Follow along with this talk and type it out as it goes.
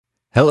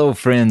Hello,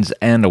 friends,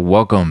 and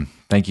welcome.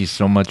 Thank you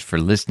so much for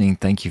listening.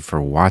 Thank you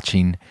for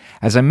watching.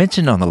 As I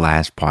mentioned on the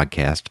last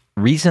podcast,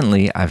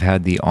 recently I've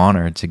had the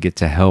honor to get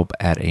to help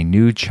at a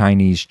new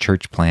Chinese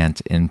church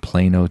plant in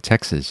Plano,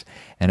 Texas.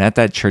 And at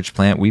that church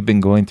plant, we've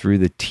been going through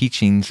the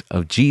teachings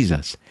of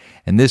Jesus.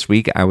 And this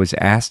week I was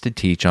asked to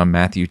teach on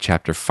Matthew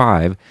chapter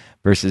 5,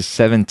 verses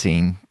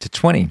 17 to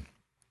 20.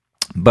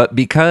 But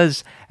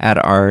because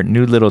at our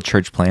new little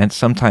church plant,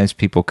 sometimes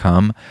people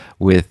come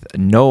with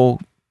no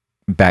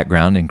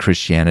background in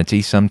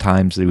Christianity.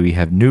 Sometimes we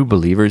have new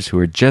believers who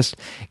are just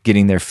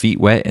getting their feet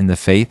wet in the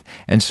faith.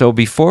 And so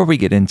before we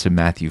get into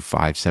Matthew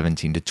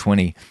 5:17 to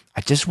 20,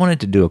 I just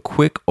wanted to do a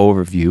quick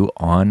overview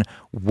on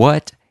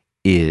what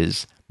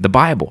is the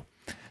Bible.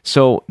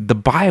 So the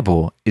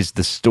Bible is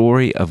the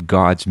story of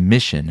God's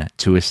mission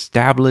to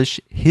establish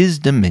his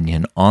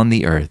dominion on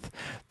the earth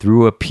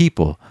through a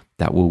people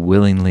that will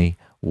willingly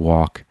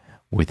walk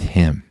with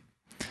him.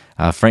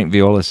 Frank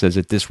Viola says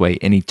it this way: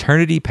 in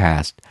eternity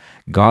past,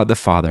 God the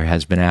Father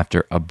has been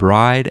after a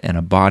bride and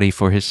a body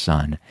for his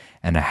Son,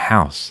 and a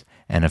house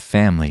and a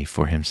family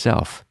for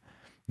himself.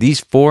 These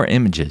four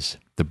images,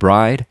 the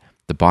bride,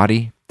 the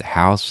body, the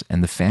house,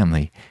 and the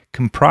family,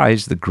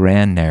 comprise the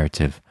grand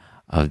narrative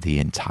of the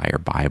entire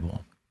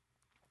Bible.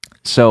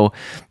 So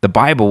the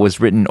Bible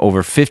was written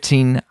over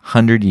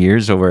 1,500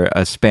 years, over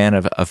a span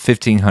of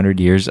 1,500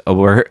 years.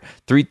 Over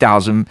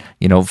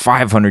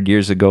 3,500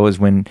 years ago is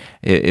when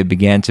it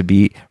began to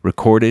be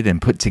recorded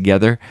and put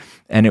together.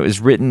 And it was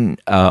written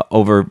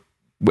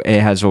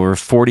it has over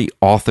 40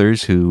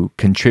 authors who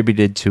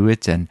contributed to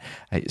it, and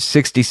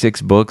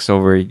 66 books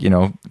over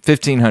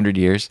 1,500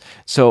 years.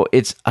 So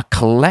it's a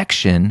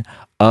collection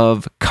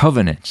of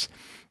covenants.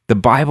 The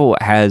Bible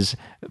has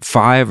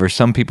 5, or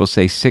some people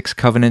say 6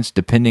 covenants,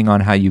 depending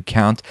on how you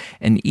count,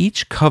 and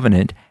each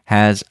covenant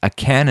has a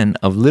canon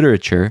of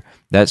literature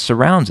that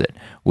surrounds it,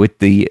 with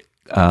the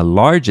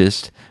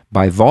largest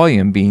by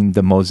volume being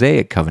the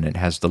Mosaic covenant,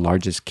 has the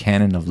largest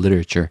canon of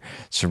literature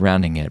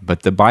surrounding it.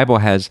 But the Bible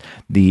has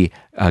the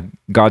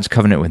God's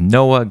covenant with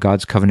Noah,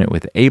 God's covenant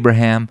with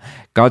Abraham,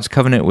 God's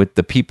covenant with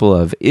the people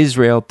of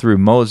Israel through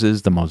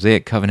Moses, the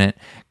Mosaic covenant,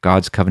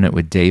 God's covenant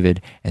with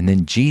David, and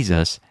then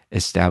Jesus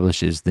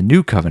establishes the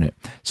new covenant.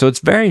 So it's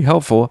very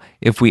helpful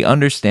if we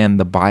understand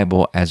the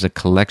Bible as a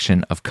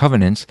collection of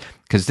covenants,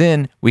 because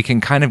then we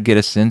can kind of get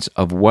a sense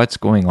of what's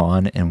going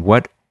on and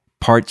what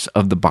parts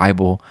of the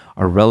Bible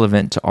are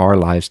relevant to our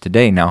lives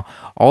today. Now,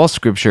 all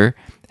Scripture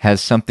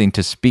has something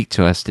to speak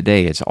to us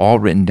today. It's all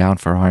written down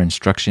for our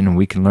instruction, and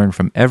we can learn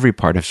from every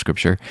part of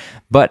Scripture,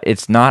 but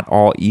it's not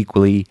all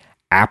equally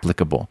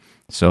applicable.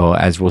 So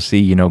as we'll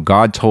see,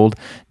 God told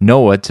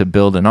Noah to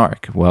build an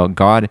ark. Well,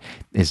 God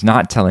is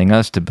not telling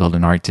us to build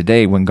an ark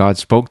today. When God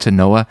spoke to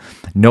Noah,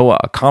 Noah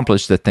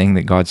accomplished the thing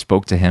that God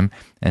spoke to him.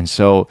 And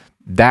so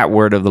that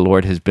word of the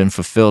Lord has been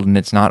fulfilled, and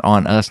it's not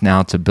on us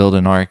now to build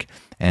an ark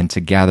and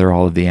to gather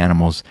all of the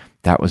animals.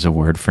 That was a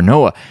word for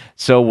Noah.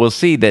 So we'll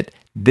see that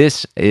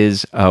this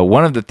is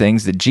one of the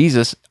things that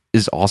Jesus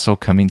is also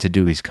coming to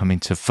do. He's coming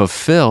to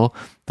fulfill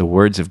the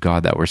words of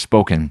God that were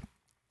spoken.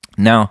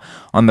 Now,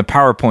 on the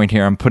PowerPoint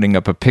here, I'm putting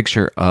up a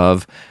picture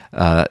of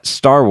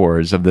Star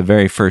Wars, of the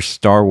very first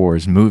Star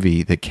Wars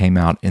movie that came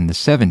out in the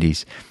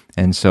 70s.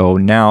 And so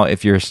now,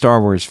 if you're a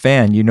Star Wars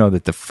fan, you know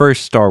that the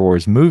first Star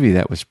Wars movie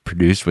that was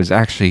produced was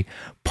actually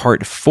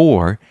part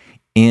 4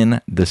 in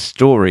the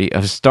story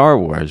of Star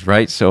Wars,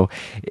 right? So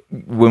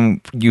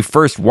when you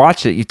first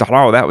watched it, you thought,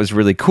 oh, that was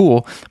really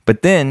cool.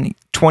 But then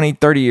 20,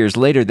 30 years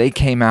later, they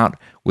came out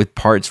with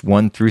parts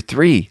 1 through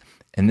 3.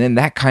 And then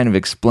that kind of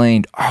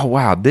explained, oh,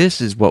 wow,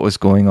 this is what was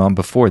going on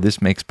before.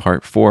 This makes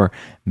part 4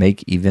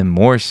 make even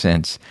more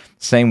sense.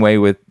 Same way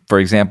with, for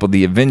example,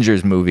 the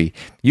Avengers movie.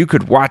 You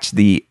could watch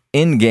the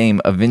Endgame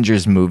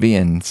Avengers movie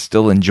and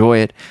still enjoy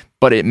it,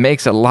 but it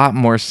makes a lot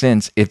more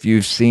sense if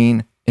you've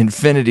seen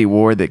Infinity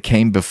War that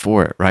came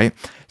before it, right?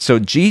 So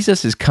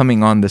Jesus is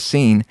coming on the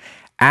scene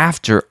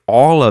after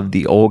all of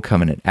the Old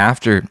Covenant,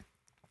 after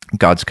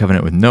God's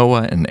covenant with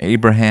Noah and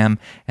Abraham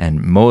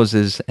and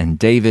Moses and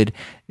David,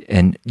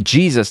 and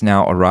Jesus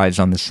now arrives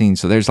on the scene.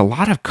 So there's a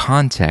lot of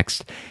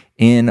context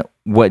in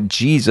what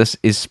Jesus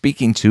is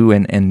speaking to,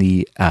 and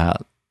the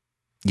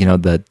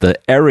the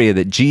area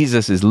that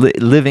Jesus is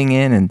living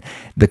in, and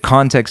the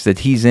context that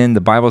he's in.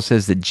 The Bible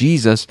says that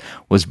Jesus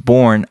was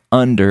born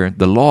under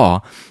the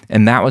law,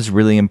 and that was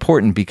really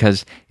important,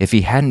 because if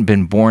he hadn't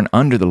been born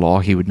under the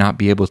law, he would not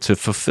be able to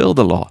fulfill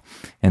the law.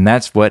 And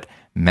that's what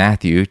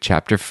Matthew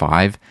chapter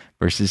 5,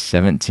 verses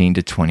 17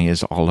 to 20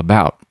 is all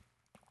about.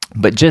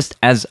 But just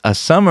as a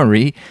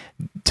summary,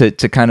 to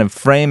kind of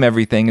frame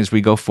everything as we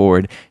go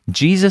forward,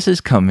 Jesus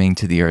is coming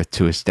to the earth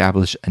to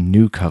establish a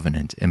new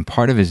covenant, and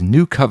part of his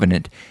new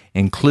covenant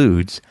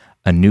includes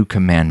a new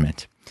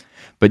commandment.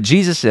 But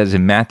Jesus says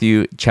in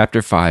Matthew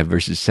chapter 5,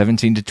 verses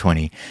 17 to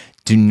 20,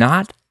 "Do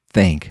not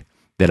think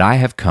that I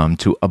have come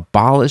to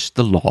abolish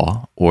the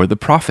law or the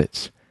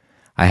prophets.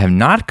 I have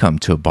not come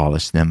to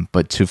abolish them,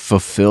 but to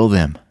fulfill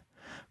them.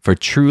 For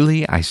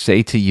truly I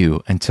say to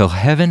you, until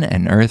heaven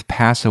and earth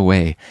pass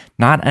away,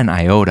 not an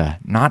iota,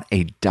 not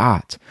a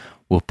dot,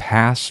 will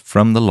pass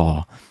from the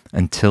law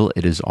until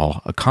it is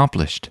all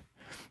accomplished.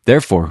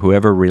 Therefore,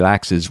 whoever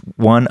relaxes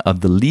one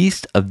of the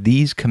least of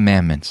these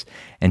commandments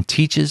and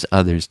teaches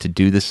others to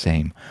do the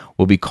same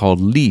will be called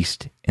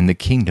least in the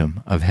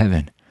kingdom of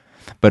heaven.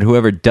 But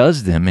whoever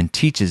does them and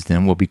teaches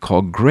them will be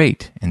called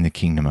great in the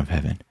kingdom of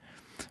heaven.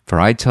 For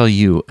I tell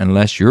you,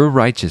 unless your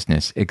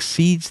righteousness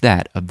exceeds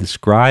that of the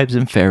scribes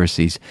and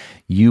Pharisees,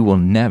 you will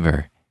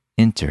never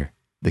enter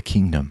the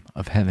kingdom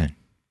of heaven.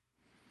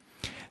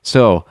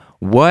 So,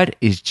 what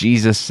is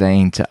Jesus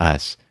saying to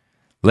us?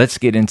 Let's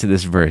get into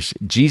this verse.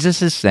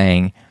 Jesus is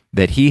saying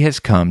that he has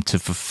come to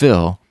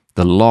fulfill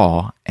the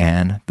law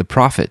and the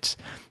prophets.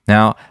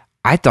 Now,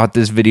 I thought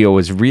this video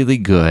was really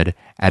good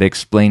at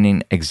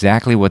explaining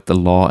exactly what the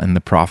law and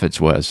the prophets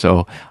was.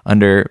 So,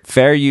 under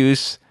fair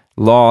use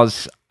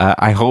laws,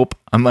 I hope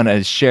I'm going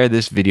to share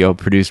this video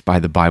produced by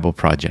the Bible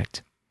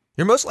Project.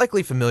 You're most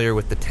likely familiar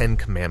with the 10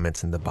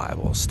 Commandments in the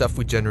Bible, stuff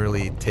we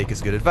generally take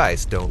as good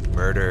advice. Don't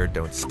murder,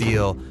 don't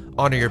steal,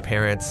 honor your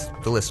parents,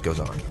 the list goes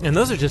on. And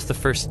those are just the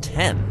first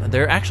 10.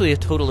 There are actually a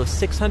total of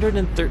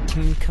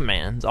 613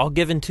 commands, all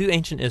given to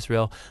ancient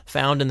Israel,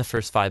 found in the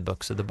first 5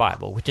 books of the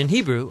Bible, which in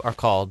Hebrew are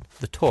called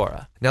the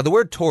Torah. Now, the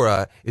word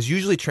Torah is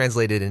usually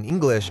translated in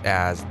English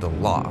as the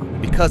law,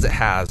 because it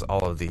has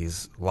all of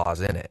these laws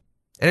in it.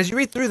 And as you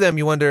read through them,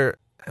 you wonder,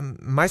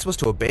 am I supposed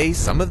to obey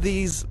some of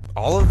these,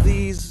 all of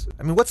these?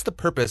 I mean, what's the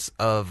purpose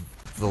of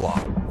the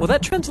law? Well,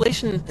 that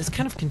translation is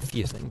kind of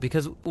confusing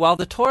because while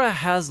the Torah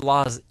has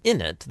laws in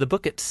it, the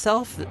book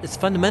itself is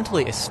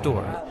fundamentally a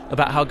story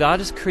about how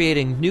God is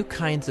creating new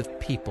kinds of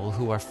people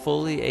who are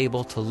fully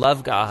able to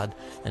love God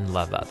and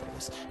love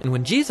others. And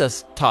when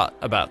Jesus taught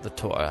about the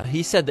Torah,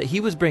 he said that he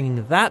was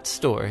bringing that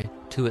story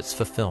to its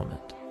fulfillment.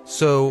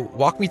 So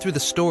walk me through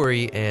the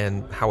story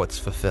and how it's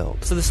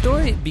fulfilled. So the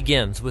story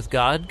begins with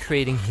God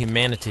creating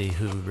humanity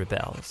who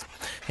rebels.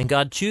 And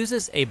God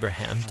chooses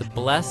Abraham to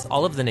bless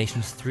all of the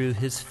nations through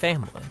his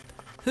family,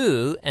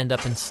 who end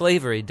up in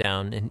slavery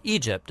down in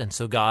Egypt, and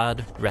so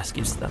God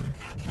rescues them.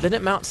 Then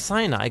at Mount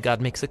Sinai,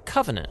 God makes a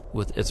covenant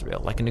with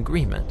Israel, like an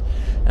agreement.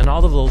 And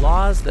all of the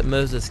laws that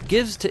Moses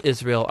gives to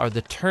Israel are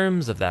the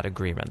terms of that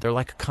agreement. They're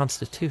like a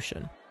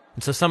constitution.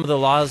 And so some of the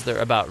laws, they're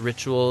about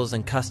rituals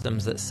and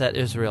customs that set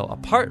Israel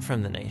apart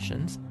from the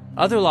nations.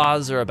 Other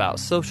laws are about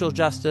social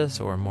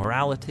justice or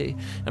morality.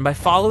 And by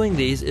following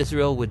these,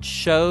 Israel would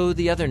show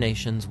the other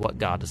nations what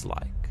God is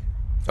like.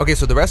 Okay,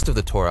 so the rest of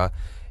the Torah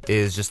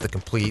is just the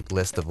complete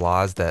list of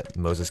laws that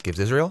Moses gives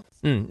Israel?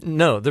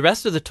 No, the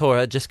rest of the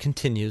Torah just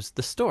continues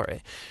the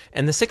story.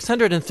 And the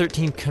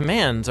 613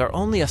 commands are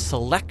only a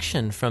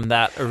selection from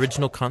that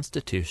original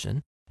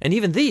constitution. And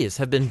even these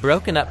have been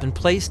broken up and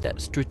placed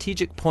at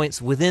strategic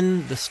points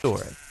within the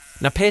story.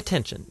 Now pay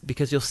attention,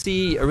 because you'll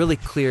see a really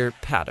clear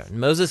pattern.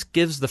 Moses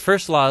gives the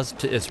first laws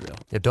to Israel.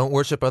 Yeah, don't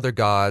worship other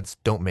gods,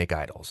 don't make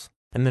idols.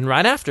 And then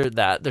right after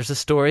that, there's a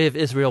story of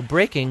Israel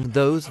breaking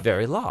those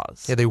very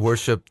laws. Yeah, they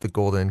worship the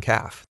golden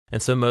calf.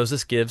 And so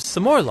Moses gives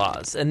some more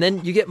laws, and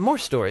then you get more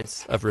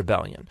stories of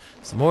rebellion.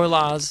 Some more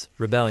laws,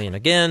 rebellion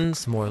again,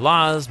 some more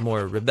laws,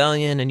 more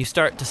rebellion, and you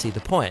start to see the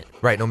point.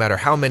 Right, no matter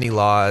how many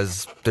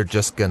laws, they're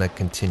just going to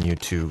continue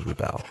to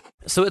rebel.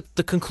 So at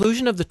the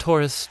conclusion of the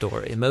Torah's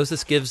story,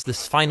 Moses gives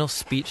this final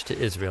speech to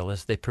Israel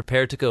as they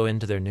prepare to go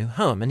into their new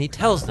home. And he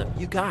tells them,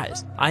 you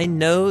guys, I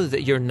know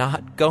that you're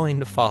not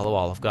going to follow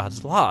all of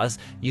God's laws.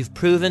 You've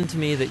proven to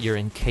me that you're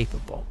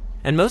incapable.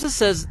 And Moses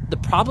says the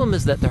problem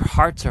is that their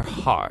hearts are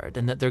hard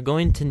and that they're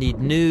going to need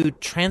new,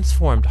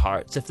 transformed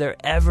hearts if they're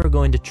ever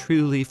going to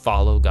truly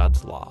follow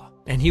God's law.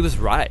 And he was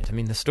right. I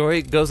mean, the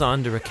story goes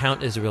on to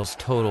recount Israel's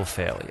total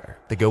failure.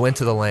 They go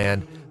into the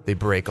land, they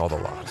break all the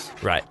laws.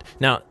 Right.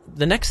 Now,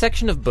 the next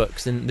section of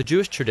books in the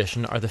Jewish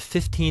tradition are the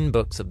 15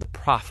 books of the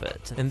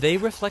prophets, and they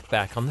reflect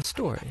back on the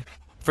story.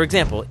 For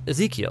example,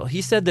 Ezekiel,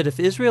 he said that if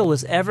Israel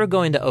was ever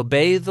going to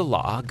obey the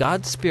law,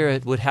 God's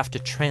Spirit would have to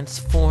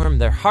transform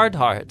their hard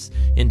hearts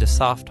into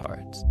soft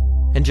hearts.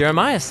 And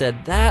Jeremiah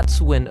said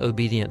that's when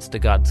obedience to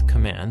God's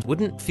commands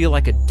wouldn't feel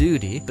like a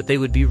duty, but they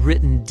would be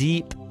written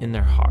deep in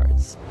their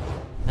hearts.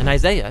 And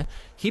Isaiah,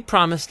 he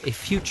promised a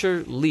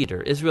future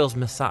leader, Israel's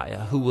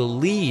Messiah, who will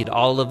lead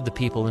all of the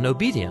people in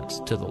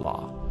obedience to the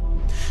law.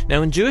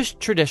 Now, in Jewish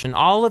tradition,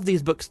 all of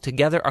these books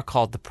together are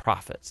called the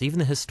prophets, even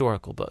the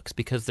historical books,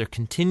 because they're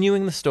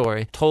continuing the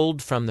story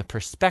told from the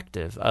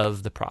perspective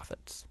of the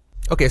prophets.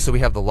 Okay, so we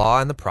have the law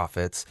and the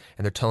prophets,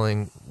 and they're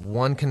telling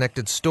one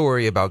connected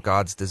story about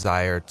God's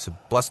desire to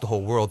bless the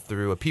whole world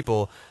through a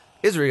people,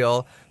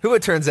 Israel, who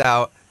it turns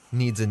out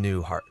needs a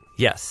new heart.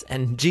 Yes,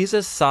 and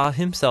Jesus saw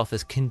himself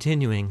as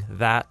continuing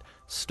that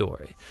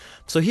story.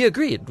 So he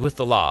agreed with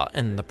the law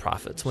and the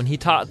prophets when he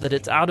taught that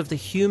it's out of the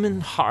human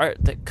heart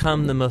that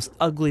come the most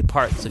ugly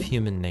parts of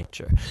human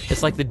nature.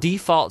 It's like the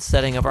default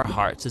setting of our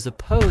hearts is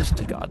opposed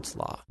to God's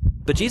law.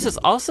 But Jesus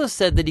also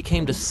said that he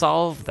came to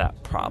solve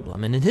that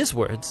problem, and in his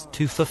words,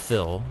 to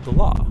fulfill the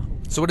law.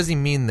 So what does he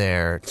mean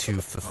there,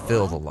 to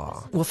fulfill the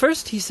law? Well,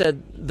 first he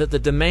said that the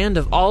demand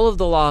of all of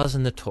the laws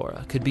in the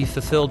Torah could be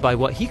fulfilled by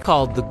what he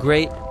called the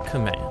Great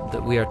Command,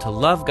 that we are to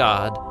love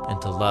God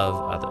and to love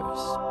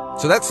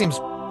others. So that seems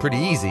pretty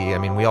easy. I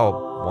mean, we all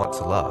want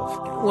to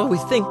love. Well, we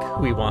think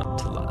we want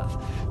to love.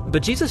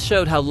 But Jesus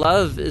showed how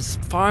love is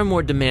far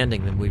more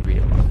demanding than we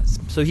realize.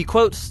 So he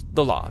quotes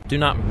the law, do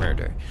not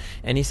murder.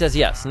 And he says,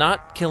 yes,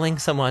 not killing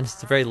someone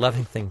is a very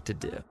loving thing to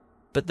do.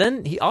 But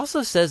then he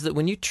also says that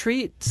when you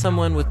treat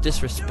someone with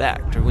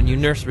disrespect or when you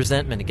nurse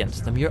resentment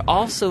against them, you're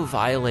also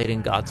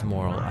violating God's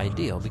moral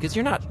ideal because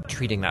you're not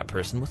treating that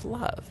person with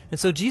love. And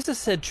so Jesus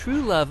said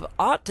true love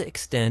ought to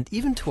extend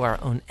even to our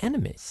own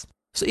enemies.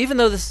 So even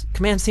though this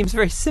command seems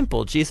very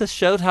simple, Jesus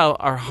showed how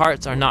our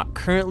hearts are not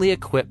currently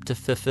equipped to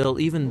fulfill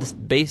even this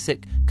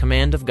basic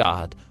command of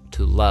God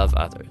to love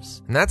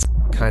others. And that's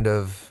kind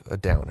of a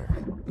downer.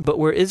 But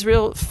where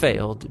Israel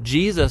failed,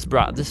 Jesus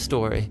brought this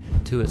story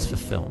to its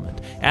fulfillment.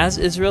 As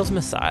Israel's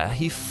Messiah,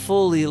 he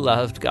fully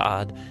loved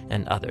God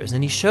and others,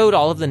 and he showed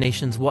all of the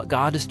nations what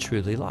God is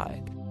truly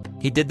like.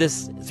 He did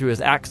this through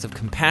his acts of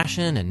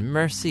compassion and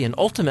mercy, and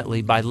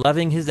ultimately by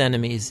loving his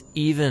enemies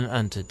even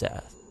unto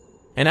death.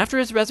 And after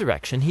his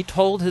resurrection, he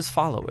told his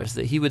followers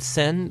that he would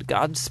send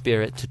God's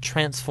Spirit to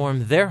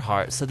transform their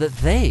hearts so that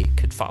they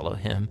could follow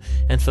him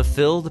and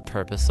fulfill the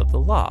purpose of the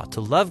law, to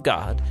love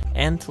God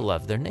and to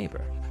love their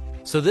neighbor.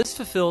 So this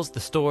fulfills the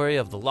story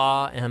of the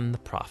law and the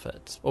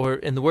prophets, or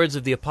in the words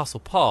of the Apostle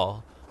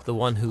Paul, the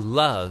one who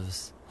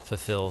loves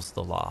fulfills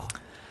the law.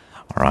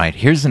 All right,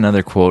 here's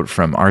another quote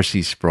from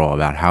R.C. Sproul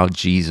about how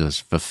Jesus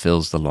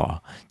fulfills the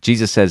law.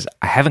 Jesus says,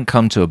 I haven't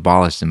come to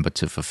abolish them, but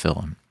to fulfill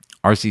them.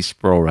 R.C.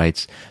 Sproul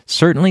writes,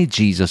 certainly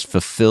Jesus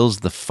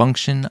fulfills the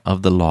function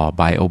of the law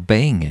by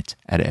obeying it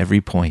at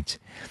every point.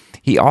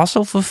 He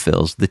also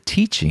fulfills the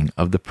teaching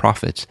of the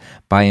prophets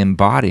by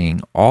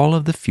embodying all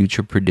of the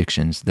future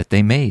predictions that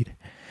they made.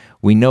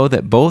 We know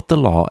that both the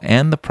law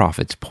and the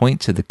prophets point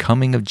to the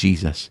coming of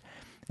Jesus,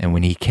 and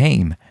when he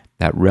came,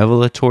 that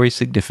revelatory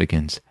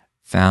significance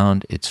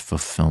found its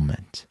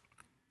fulfillment.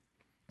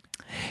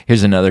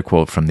 Here's another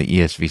quote from the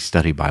ESV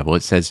Study Bible.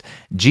 It says,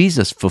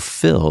 Jesus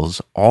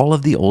fulfills all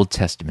of the Old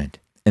Testament,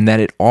 and that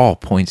it all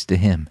points to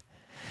him,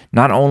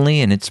 not only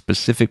in its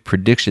specific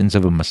predictions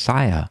of a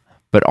Messiah,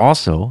 but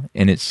also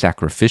in its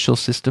sacrificial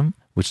system,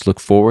 which look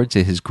forward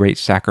to his great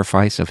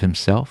sacrifice of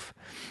himself,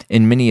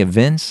 in many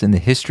events in the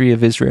history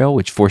of Israel,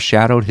 which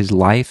foreshadowed his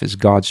life as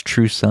God's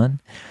true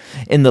son,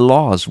 in the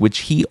laws which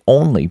he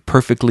only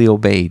perfectly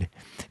obeyed,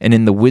 and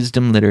in the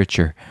wisdom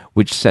literature,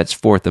 which sets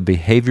forth a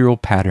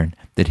behavioral pattern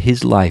that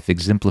his life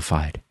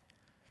exemplified.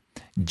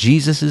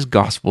 Jesus'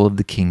 gospel of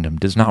the kingdom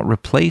does not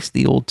replace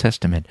the Old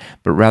Testament,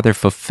 but rather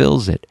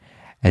fulfills it,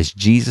 as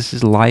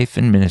Jesus' life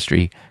and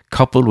ministry,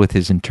 coupled with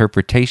his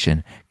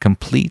interpretation,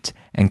 complete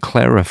and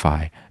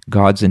clarify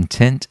God's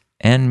intent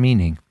and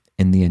meaning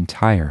in the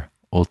entire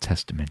Old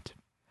Testament.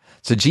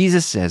 So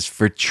Jesus says,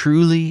 for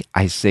truly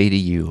I say to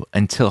you,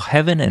 until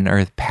heaven and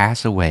earth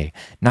pass away,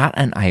 not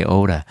an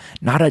iota,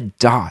 not a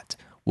dot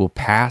will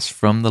pass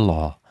from the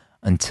law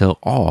until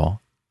all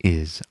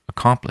is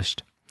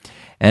accomplished.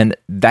 And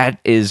that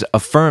is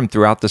affirmed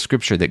throughout the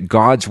scripture that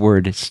God's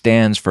word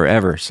stands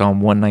forever.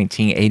 Psalm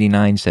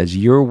 119:89 says,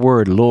 your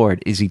word,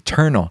 Lord, is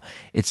eternal.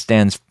 It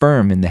stands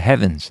firm in the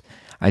heavens.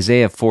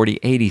 Isaiah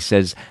 40:80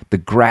 says, the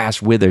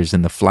grass withers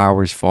and the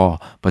flowers fall,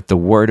 but the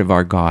word of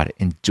our God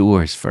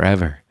endures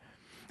forever.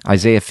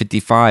 Isaiah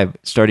 55,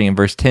 starting in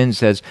verse 10,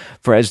 says,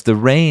 for as the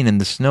rain and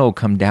the snow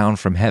come down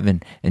from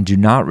heaven and do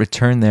not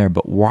return there,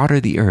 but water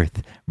the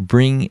earth,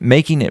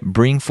 making it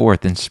bring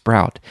forth and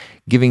sprout,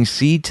 giving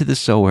seed to the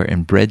sower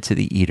and bread to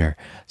the eater,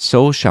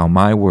 so shall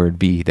my word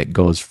be that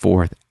goes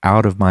forth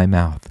out of my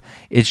mouth.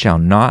 It shall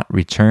not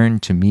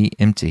return to me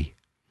empty,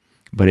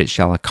 but it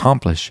shall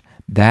accomplish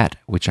that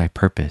which I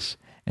purpose,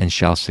 and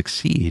shall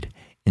succeed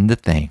in the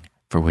thing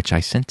for which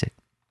I sent it.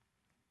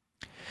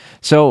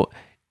 So,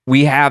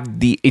 we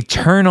have the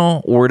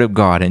eternal Word of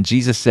God, and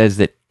Jesus says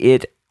that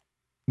it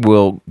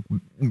will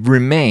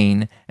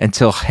remain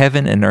until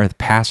heaven and earth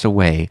pass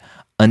away,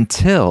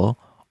 until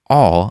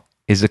all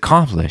is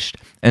accomplished.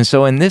 And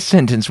so in this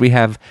sentence, we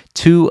have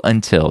two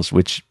untils,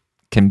 which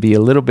can be a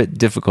little bit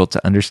difficult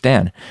to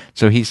understand.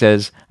 So he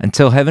says,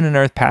 until heaven and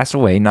earth pass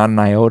away, not an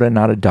iota,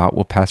 not a dot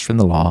will pass from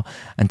the law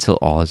until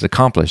all is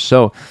accomplished.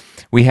 So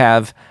we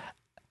have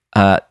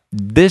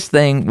this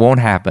thing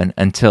won't happen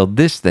until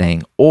this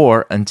thing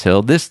or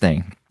until this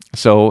thing.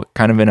 So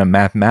kind of in a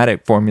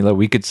mathematic formula,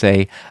 we could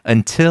say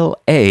until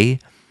A,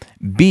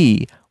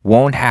 B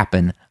won't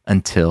happen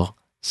until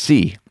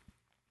C.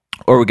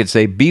 Or we could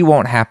say B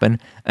won't happen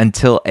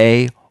until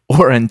A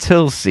or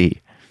until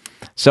C.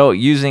 So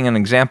using an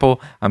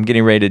example, I'm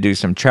getting ready to do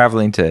some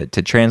traveling to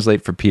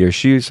translate for Peter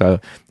Hsu. So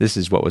this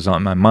is what was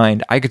on my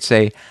mind. I could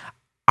say,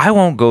 I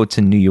won't go to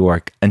New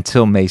York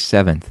until May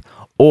 7th,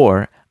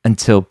 or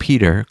until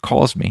Peter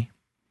calls me.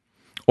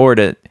 Or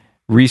to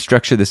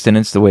restructure the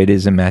sentence the way it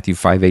is in Matthew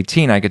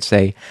 5:18, I could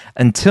say,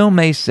 until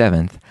May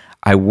 7th,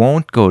 I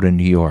won't go to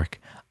New York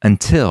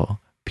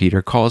until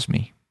Peter calls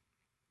me.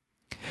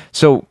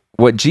 So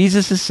what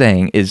Jesus is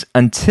saying is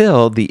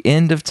until the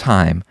end of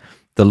time,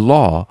 the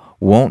law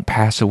won't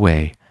pass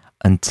away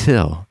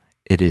until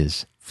it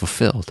is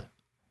fulfilled.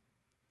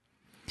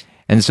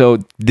 And so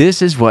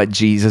this is what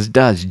Jesus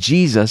does.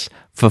 Jesus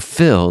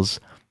fulfills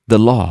the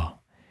law.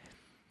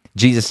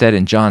 Jesus said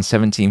in John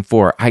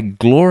 17:4, I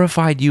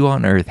glorified you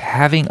on earth,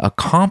 having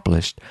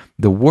accomplished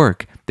the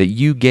work that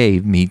you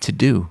gave me to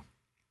do.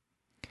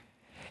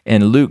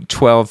 In Luke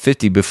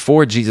 12:50,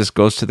 before Jesus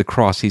goes to the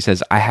cross, he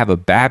says, I have a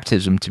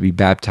baptism to be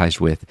baptized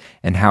with,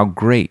 and how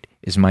great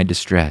is my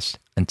distress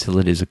until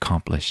it is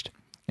accomplished.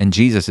 And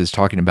Jesus is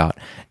talking about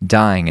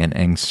dying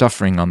and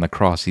suffering on the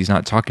cross. He's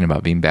not talking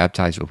about being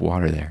baptized with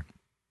water there.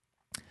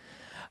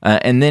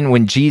 And then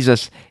when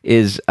Jesus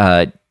is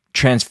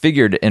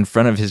transfigured in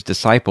front of his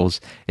disciples,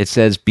 it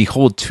says,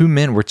 behold, two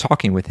men were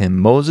talking with him,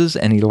 Moses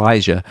and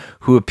Elijah,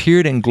 who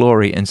appeared in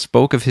glory and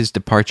spoke of his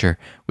departure,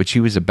 which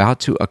he was about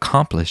to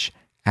accomplish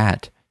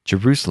at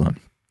Jerusalem.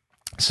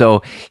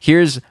 So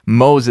here's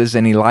Moses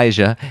and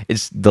Elijah.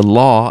 It's the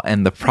law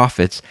and the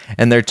prophets,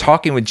 and they're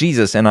talking with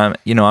Jesus. And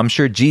I'm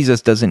sure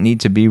Jesus doesn't need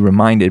to be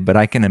reminded, but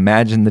I can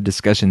imagine the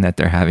discussion that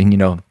they're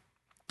having.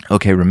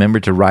 Okay,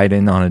 remember to ride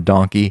in on a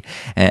donkey,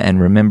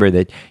 and remember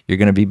that you're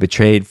going to be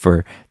betrayed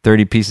for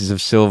 30 pieces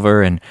of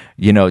silver. And,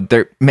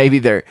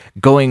 they're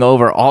going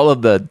over all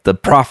of the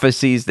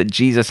prophecies that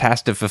Jesus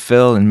has to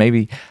fulfill. And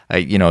maybe,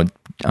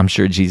 I'm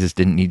sure Jesus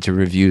didn't need to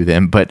review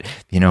them, but,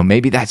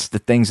 maybe that's the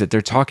things that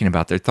they're talking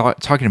about. They're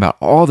talking about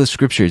all the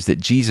scriptures that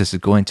Jesus is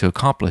going to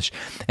accomplish.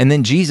 And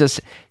then Jesus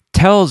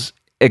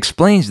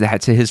explains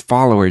that to his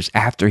followers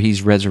after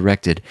he's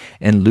resurrected.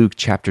 In Luke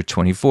chapter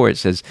 24, it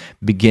says,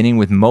 beginning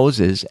with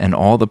Moses and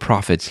all the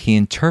prophets, he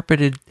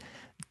interpreted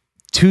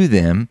to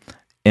them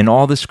in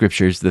all the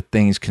scriptures the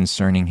things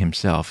concerning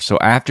himself. So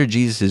after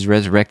Jesus is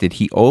resurrected,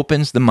 he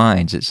opens the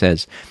minds. It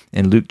says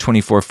in Luke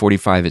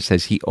 24:45, it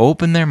says, he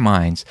opened their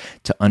minds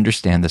to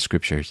understand the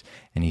scriptures,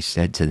 and he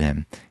said to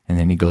them. And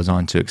then he goes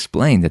on to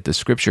explain that the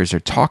scriptures are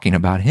talking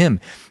about him.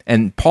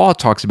 And Paul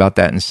talks about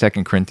that in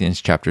 2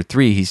 Corinthians chapter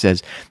 3. He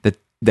says that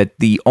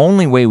the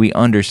only way we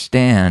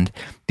understand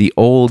the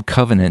Old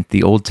Covenant,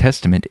 the Old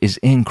Testament, is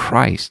in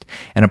Christ.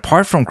 And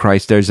apart from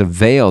Christ, there's a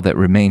veil that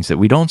remains, that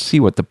we don't see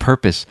what the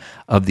purpose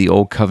of the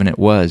Old Covenant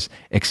was,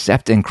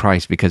 except in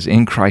Christ, because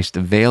in Christ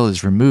the veil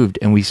is removed,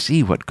 and we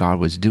see what God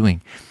was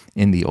doing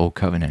in the Old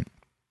Covenant.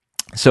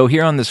 So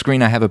here on the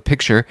screen, I have a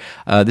picture.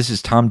 This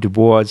is Tom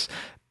Dubois'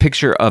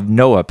 picture of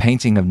Noah,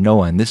 painting of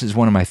Noah, and this is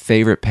one of my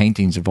favorite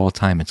paintings of all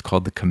time. It's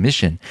called The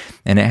Commission,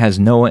 and it has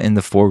Noah in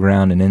the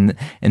foreground, and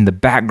in the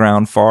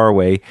background, far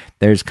away,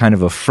 there's kind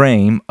of a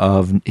frame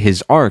of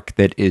his ark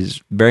that is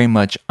very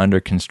much under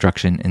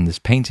construction in this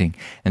painting.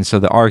 And so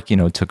the ark,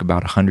 took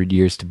about 100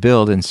 years to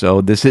build, and so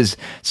this is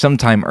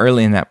sometime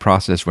early in that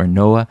process where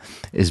Noah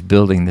is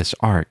building this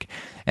ark.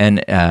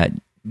 And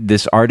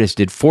this artist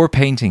did 4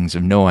 paintings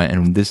of Noah,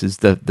 and this is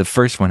the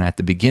first one at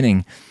the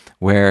beginning,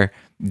 where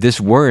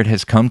this word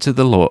has come to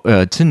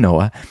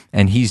Noah,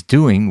 and he's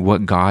doing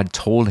what God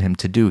told him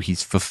to do.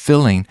 He's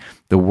fulfilling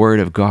the word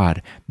of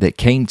God that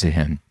came to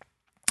him.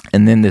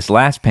 And then this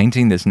last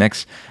painting, this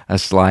next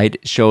slide,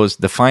 shows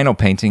the final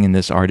painting in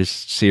this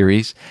artist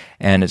series,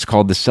 and it's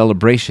called The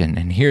Celebration.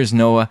 And here's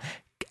Noah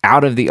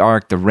out of the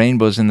ark, the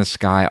rainbows in the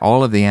sky,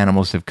 all of the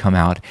animals have come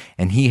out,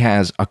 and he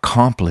has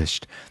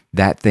accomplished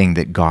that thing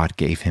that God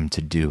gave him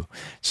to do.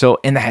 So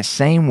in that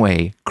same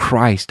way,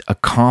 Christ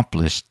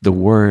accomplished the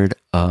word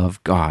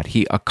of God.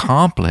 He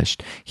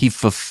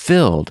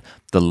fulfilled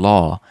the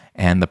law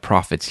and the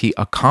prophets. He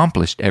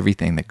accomplished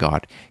everything that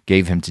God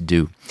gave him to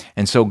do.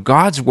 And so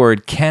God's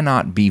word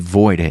cannot be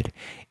voided.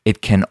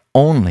 It can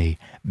only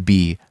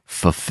be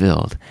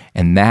fulfilled.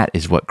 And that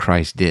is what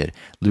Christ did.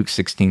 Luke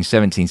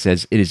 16:17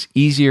 says, it is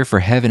easier for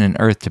heaven and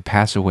earth to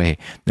pass away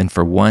than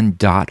for one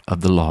dot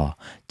of the law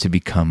to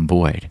become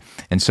void.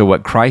 And so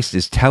what Christ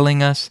is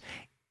telling us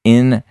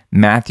in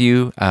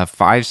Matthew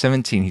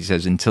 5:17, he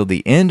says, until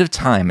the end of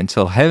time,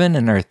 until heaven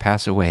and earth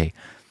pass away,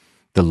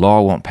 the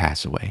law won't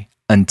pass away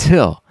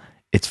until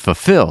it's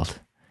fulfilled.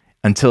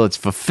 Until it's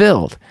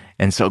fulfilled.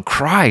 And so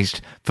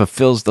Christ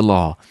fulfills the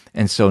law.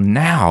 And so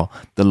now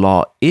the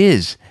law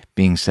is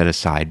being set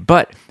aside.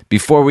 But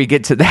before we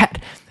get to that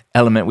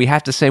element, we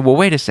have to say, well,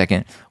 wait a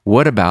second.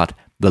 What about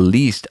the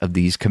least of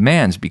these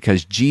commands?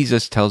 Because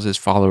Jesus tells his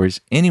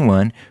followers,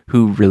 anyone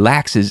who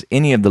relaxes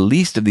any of the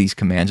least of these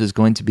commands is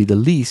going to be the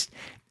least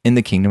in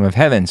the kingdom of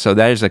heaven. So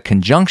that is a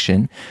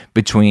conjunction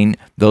between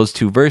those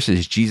two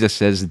verses. Jesus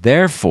says,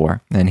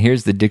 therefore, and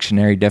here's the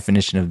dictionary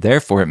definition of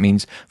therefore. It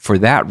means for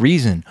that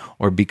reason,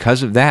 or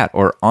because of that,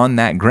 or on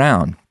that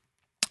ground.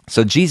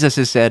 So Jesus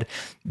has said,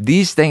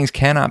 these things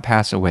cannot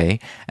pass away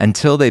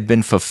until they've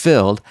been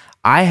fulfilled.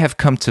 I have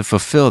come to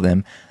fulfill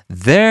them.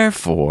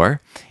 Therefore,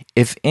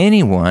 if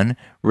anyone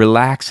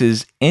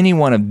relaxes any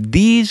one of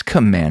these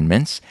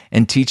commandments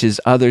and teaches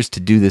others to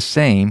do the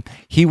same,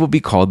 he will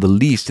be called the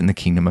least in the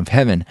kingdom of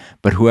heaven.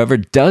 But whoever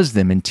does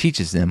them and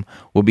teaches them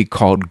will be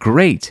called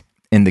great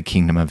in the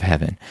kingdom of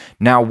heaven.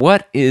 Now,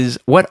 what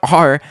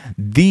are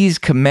these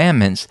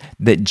commandments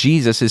that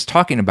Jesus is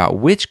talking about?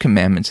 Which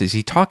commandments is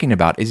he talking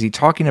about? Is he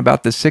talking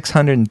about the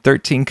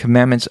 613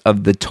 commandments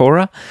of the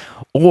Torah?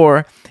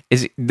 Or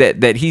is it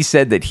that he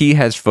said that he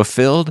has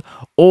fulfilled?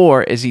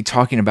 Or is he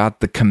talking about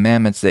the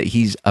commandments that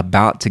he's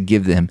about to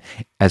give them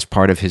as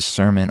part of his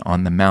Sermon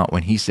on the Mount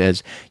when he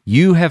says,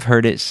 you have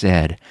heard it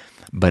said,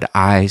 but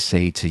I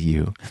say to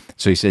you.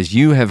 So he says,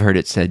 you have heard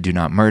it said, do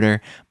not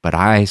murder, but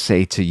I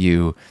say to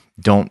you,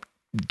 don't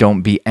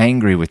be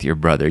angry with your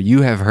brother.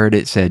 You have heard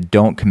it said,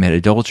 don't commit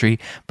adultery,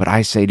 but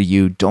I say to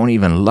you, don't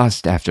even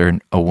lust after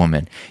a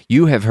woman.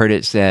 You have heard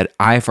it said,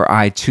 eye for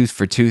eye, tooth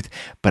for tooth,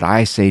 but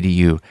I say to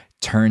you,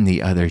 turn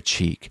the other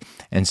cheek.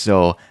 And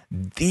so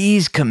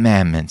these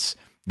commandments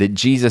that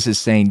Jesus is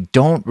saying,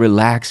 don't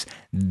relax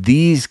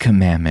these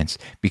commandments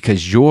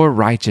because your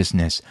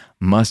righteousness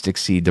must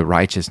exceed the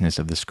righteousness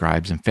of the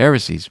scribes and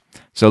Pharisees.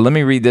 So let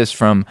me read this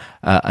from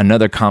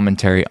another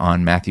commentary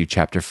on Matthew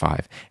chapter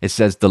 5. It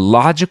says, the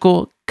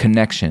logical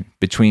connection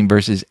between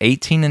verses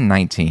 18 and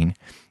 19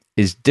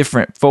 is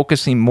different,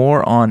 focusing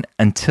more on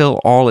until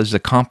all is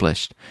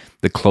accomplished,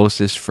 the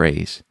closest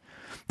phrase.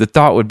 The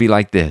thought would be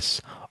like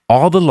this: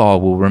 all the law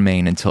will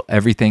remain until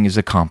everything is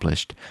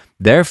accomplished.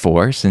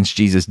 Therefore, since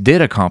Jesus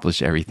did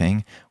accomplish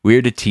everything, we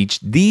are to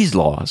teach these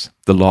laws,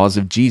 the laws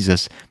of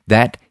Jesus,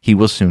 that he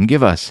will soon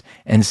give us,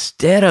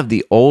 instead of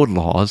the old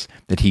laws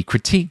that he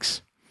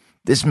critiques.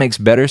 This makes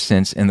better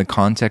sense in the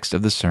context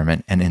of the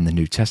sermon and in the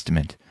New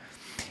Testament.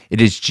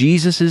 It is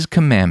Jesus'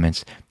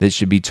 commandments that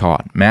should be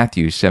taught.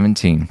 Matthew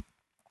 17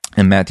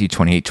 and Matthew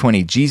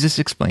 28:20, Jesus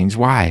explains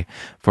why.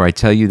 For I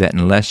tell you that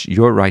unless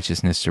your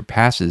righteousness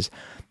surpasses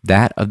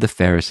that of the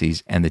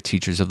Pharisees and the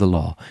teachers of the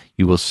law,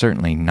 you will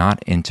certainly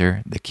not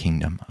enter the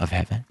kingdom of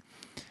heaven.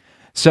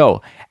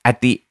 So,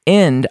 at the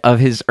end of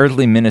his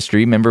earthly ministry,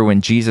 remember when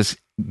Jesus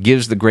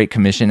gives the Great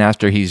Commission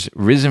after he's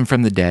risen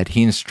from the dead,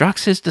 he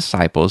instructs his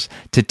disciples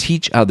to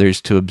teach others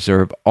to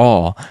observe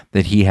all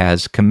that he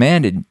has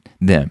commanded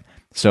them.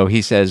 So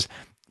he says,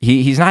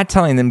 he's not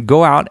telling them,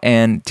 go out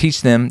and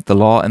teach them the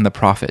law and the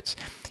prophets.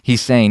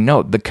 He's saying,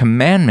 no, the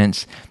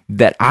commandments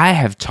that I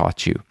have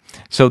taught you.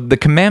 So the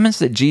commandments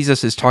that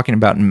Jesus is talking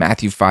about in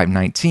Matthew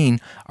 5:19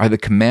 are the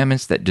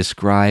commandments that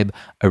describe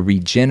a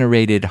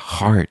regenerated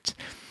heart,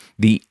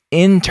 the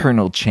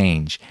internal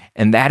change,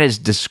 and that is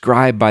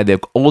described by the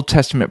Old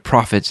Testament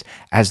prophets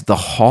as the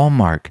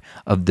hallmark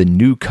of the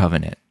new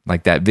covenant,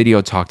 like that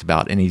video talked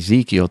about in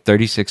Ezekiel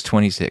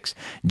 36:26,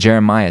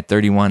 Jeremiah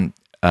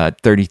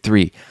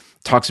 31:33.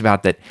 Talks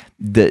about that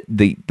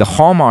the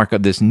hallmark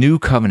of this new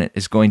covenant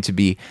is going to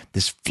be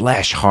this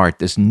flesh heart,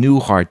 this new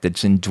heart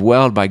that's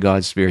indwelled by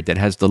God's Spirit, that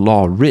has the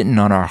law written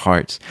on our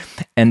hearts.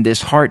 And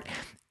this heart,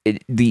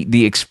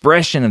 the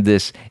expression of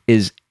this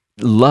is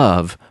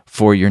love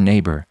for your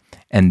neighbor.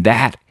 And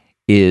that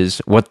is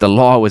what the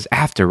law was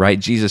after, right?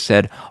 Jesus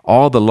said,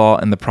 all the law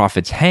and the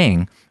prophets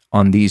hang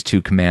on these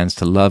two commands,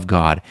 to love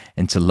God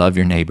and to love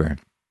your neighbor.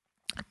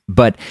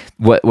 But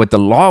what the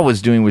law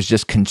was doing was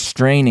just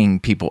constraining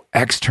people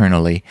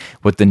externally.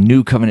 What the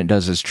new covenant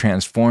does is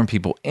transform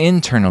people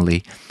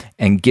internally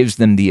and gives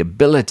them the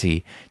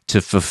ability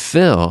to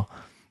fulfill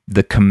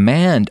the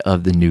command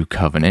of the new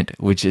covenant,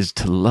 which is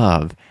to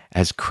love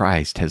as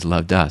Christ has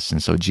loved us.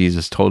 And so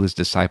Jesus told his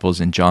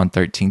disciples in John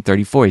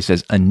 13:34, he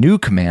says, a new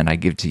command I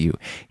give to you.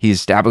 He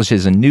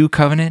establishes a new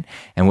covenant,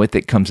 and with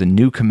it comes a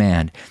new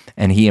command,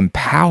 and he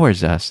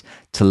empowers us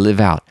to live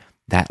out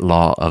that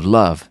law of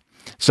love.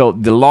 So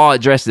the law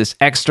addresses this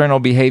external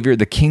behavior.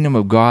 The kingdom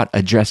of God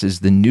addresses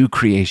the new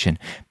creation,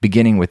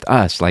 beginning with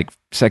us, like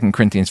 2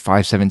 Corinthians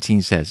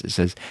 5:17 says. It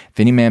says, if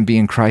any man be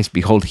in Christ,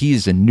 behold, he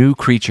is a new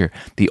creature.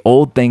 The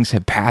old things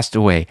have passed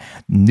away.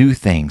 New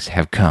things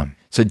have come.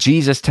 So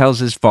Jesus tells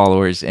his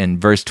followers in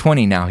verse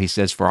 20 now, he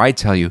says, for I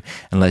tell you,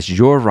 unless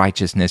your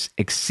righteousness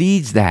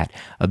exceeds that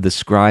of the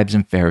scribes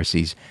and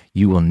Pharisees,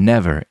 you will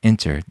never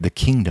enter the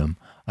kingdom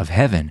of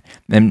heaven.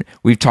 And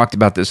we've talked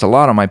about this a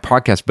lot on my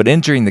podcast, but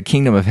entering the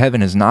kingdom of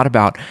heaven is not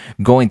about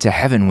going to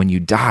heaven when you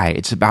die.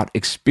 It's about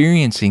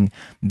experiencing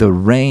the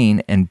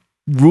reign and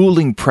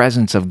ruling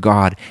presence of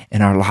God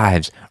in our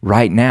lives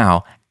right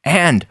now.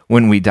 And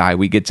when we die,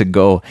 we get to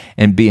go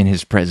and be in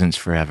his presence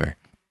forever.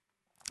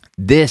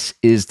 This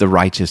is the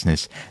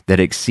righteousness that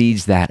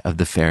exceeds that of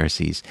the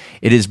Pharisees.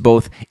 It is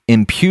both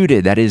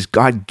imputed, that is,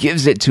 God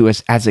gives it to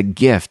us as a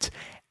gift,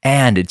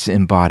 and it's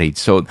embodied.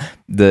 So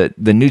the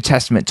New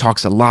Testament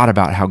talks a lot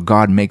about how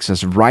God makes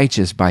us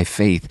righteous by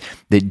faith,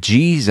 that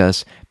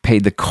Jesus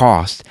paid the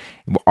cost.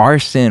 Our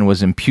sin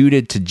was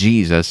imputed to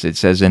Jesus. It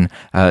says in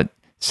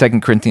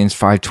 2 Corinthians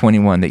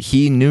 5:21 that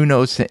he knew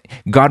no sin.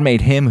 God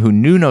made him who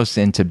knew no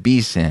sin to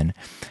be sin,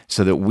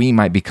 so that we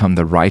might become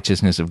the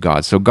righteousness of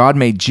God. So God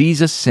made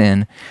Jesus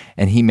sin,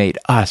 and he made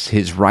us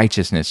his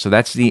righteousness. So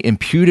that's the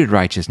imputed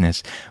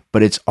righteousness,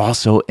 but it's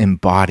also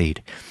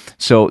embodied.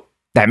 So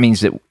that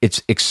means that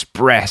it's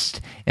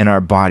expressed in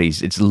our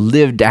bodies. It's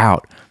lived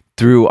out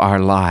through our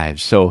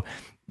lives. So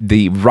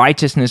the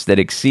righteousness that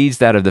exceeds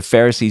that of the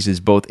Pharisees is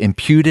both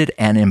imputed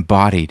and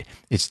embodied.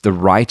 It's the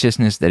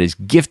righteousness that is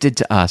gifted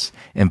to us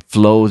and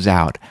flows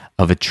out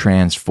of a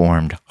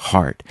transformed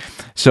heart.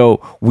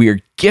 So we are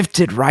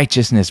gifted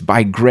righteousness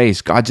by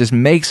grace. God just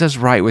makes us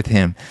right with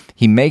him.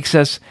 He makes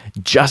us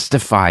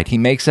justified. He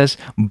makes us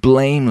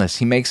blameless.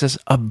 He makes us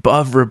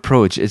above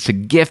reproach. It's a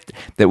gift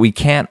that we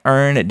can't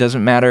earn. It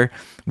doesn't matter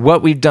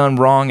what we've done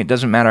wrong. It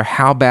doesn't matter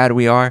how bad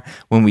we are.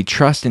 When we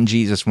trust in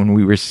Jesus, when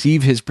we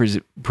receive his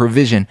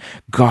provision,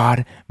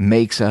 God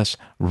makes us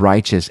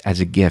righteous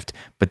as a gift.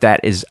 But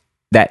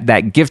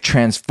that gift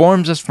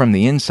transforms us from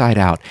the inside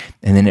out,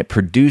 and then it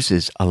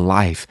produces a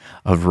life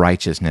of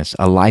righteousness,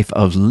 a life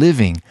of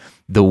living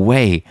the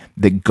way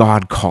that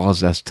God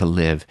calls us to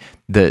live,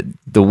 the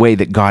way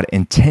that God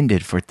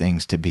intended for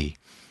things to be.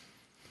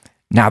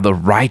 Now the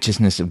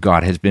righteousness of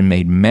God has been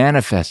made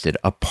manifested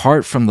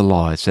apart from the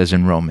law, it says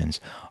in Romans,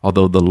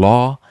 although the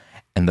law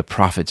and the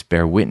prophets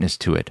bear witness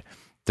to it,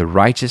 the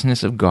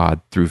righteousness of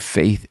God through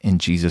faith in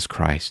Jesus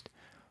Christ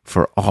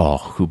for all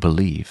who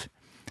believe.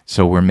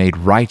 So we're made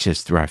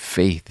righteous through our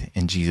faith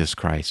in Jesus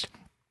Christ.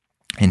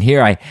 And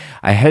here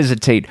I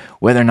hesitate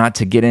whether or not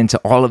to get into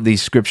all of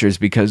these scriptures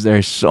because there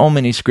are so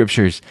many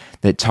scriptures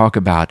that talk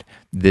about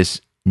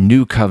this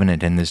new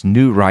covenant and this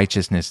new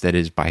righteousness that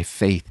is by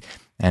faith.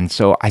 And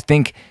so I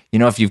think,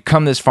 if you've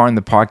come this far in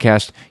the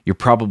podcast, you're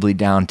probably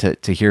down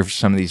to hear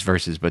some of these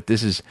verses. But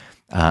this is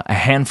a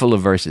handful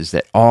of verses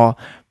that all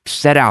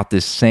set out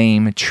this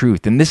same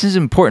truth. And this is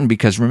important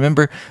because,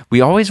 remember, we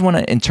always want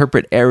to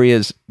interpret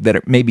areas that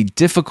are maybe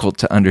difficult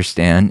to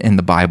understand in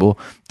the Bible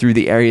through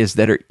the areas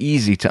that are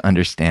easy to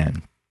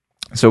understand.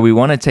 So we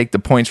want to take the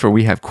points where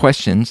we have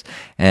questions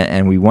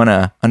and we want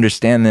to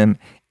understand them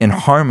in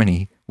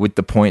harmony with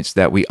the points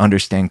that we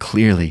understand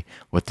clearly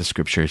what the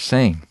Scripture is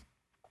saying.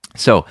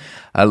 So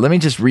let me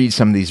just read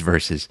some of these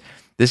verses.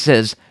 This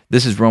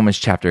is Romans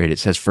chapter 8. It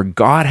says, "For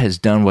God has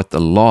done what the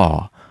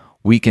law,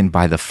 weakened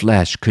by the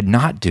flesh, could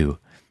not do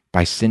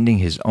by sending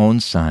his own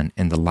Son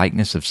in the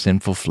likeness of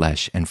sinful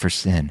flesh, and for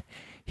sin.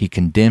 He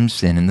condemned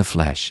sin in the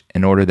flesh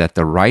in order that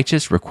the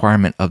righteous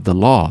requirement of the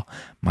law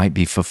might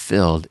be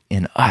fulfilled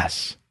in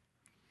us."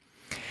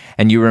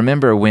 And you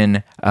remember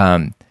when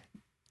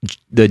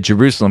the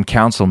Jerusalem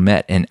Council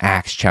met in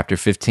Acts chapter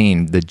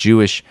 15, the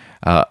Jewish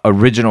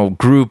original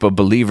group of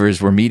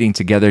believers were meeting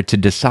together to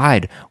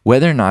decide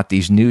whether or not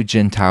these new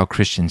Gentile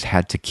Christians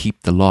had to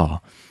keep the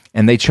law.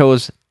 And they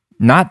chose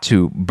not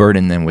to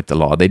burden them with the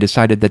law. They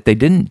decided that they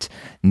didn't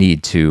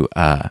need to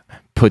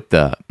put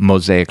the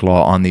Mosaic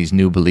law on these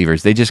new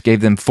believers. They just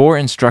gave them 4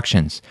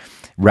 instructions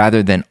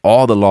rather than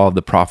all the law of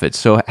the prophets.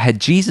 So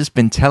had Jesus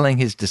been telling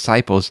his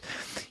disciples,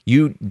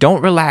 you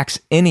don't relax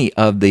any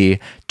of the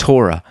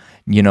Torah,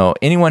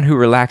 anyone who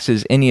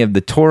relaxes any of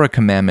the Torah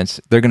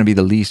commandments, they're going to be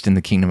the least in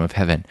the kingdom of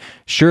heaven.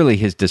 Surely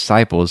his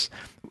disciples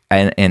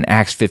in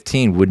Acts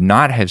 15 would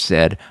not have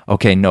said,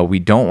 okay, no, we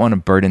don't want to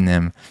burden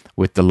them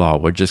with the law.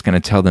 We're just going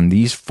to tell them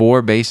these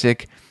 4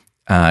 basic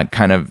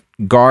kind of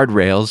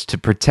guardrails to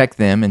protect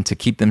them and to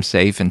keep them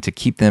safe and to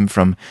keep them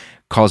from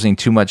causing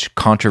too much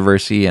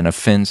controversy and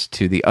offense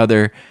to the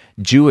other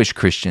Jewish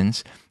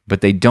Christians,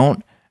 but they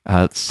don't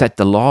set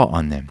the law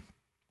on them.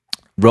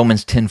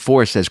 Romans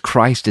 10:4 says,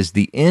 "Christ is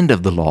the end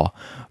of the law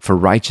for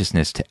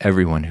righteousness to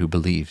everyone who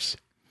believes."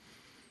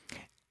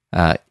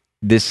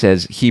 This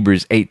says,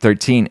 Hebrews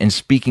 8:13, "And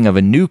speaking of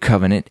a new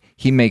covenant,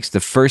 he makes the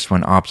first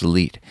one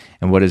obsolete,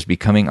 and what is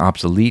becoming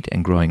obsolete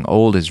and growing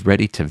old is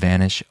ready to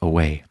vanish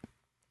away."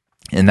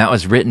 And that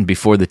was written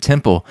before the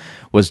temple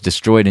was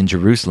destroyed in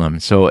Jerusalem.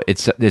 So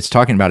it's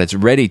talking about it's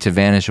ready to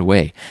vanish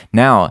away.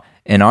 Now,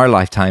 in our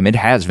lifetime, it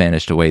has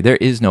vanished away. There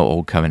is no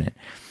old covenant.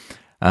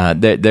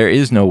 There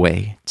is no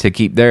way to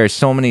keep. There are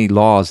so many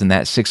laws in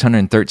that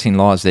 613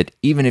 laws that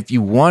even if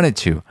you wanted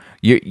to,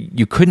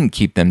 you couldn't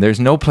keep them. There's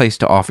no place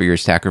to offer your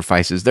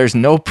sacrifices. There's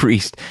no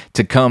priest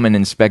to come and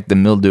inspect the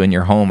mildew in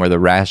your home or the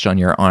rash on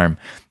your arm.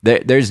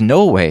 There's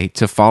no way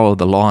to follow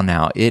the law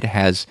now. It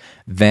has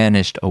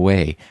vanished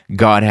away.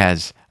 God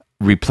has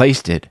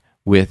replaced it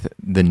with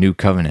the new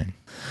covenant.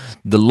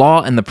 The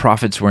law and the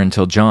prophets were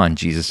until John,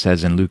 Jesus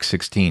says in Luke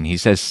 16. He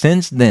says,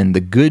 "Since then the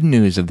good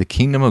news of the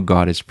kingdom of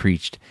God is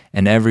preached,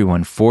 and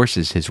everyone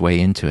forces his way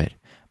into it.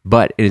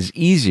 But it is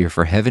easier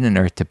for heaven and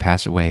earth to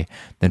pass away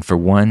than for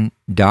one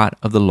dot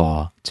of the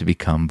law to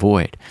become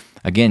void."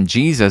 Again,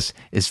 Jesus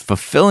is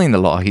fulfilling the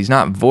law. He's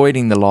not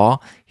voiding the law.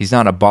 He's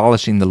not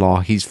abolishing the law.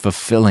 He's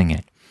fulfilling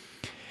it.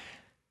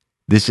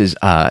 This is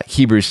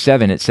Hebrews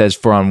 7. It says,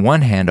 "For on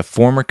one hand a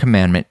former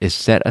commandment is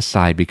set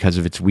aside because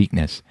of its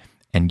weakness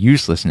and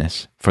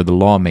uselessness, for the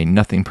law made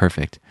nothing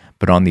perfect.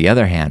 But on the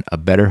other hand, a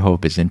better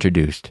hope is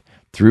introduced,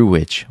 through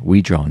which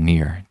we draw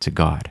near to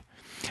God."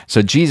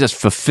 So Jesus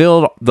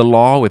fulfilled the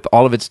law with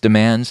all of its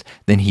demands,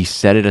 then he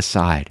set it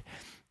aside.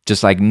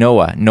 Just like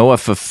Noah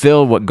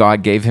fulfilled what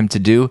God gave him to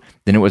do,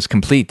 then it was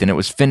complete, then it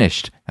was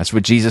finished. That's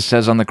what Jesus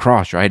says on the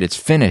cross, right? It's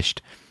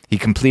finished. He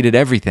completed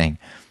everything.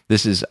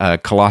 This is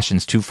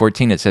Colossians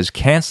 2:14. It says,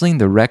 "Canceling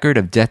the record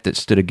of debt that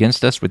stood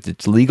against us with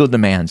its legal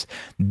demands,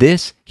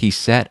 this he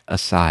set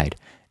aside,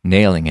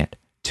 nailing it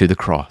to the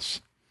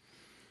cross."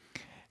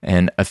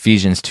 And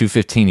Ephesians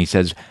 2:15, he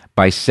says,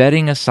 By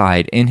setting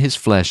aside in his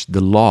flesh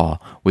the law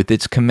with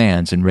its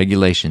commands and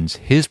regulations,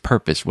 his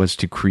purpose was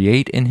to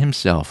create in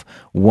himself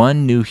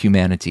one new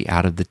humanity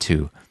out of the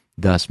two,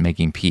 thus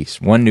making peace.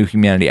 One new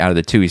humanity out of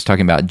the two. He's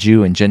talking about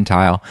Jew and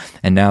Gentile,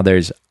 and now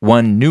there's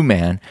one new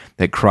man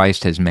that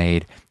Christ has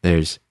made.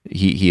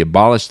 He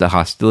abolished the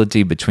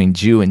hostility between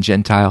Jew and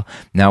Gentile.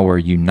 Now we're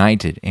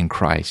united in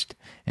Christ,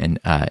 and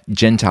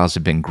Gentiles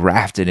have been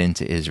grafted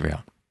into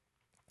Israel.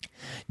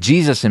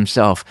 Jesus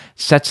himself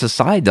sets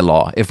aside the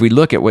law. If we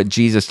look at what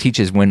Jesus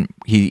teaches when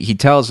he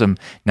tells them,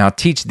 now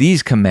teach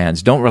these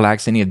commands, don't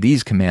relax any of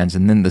these commands,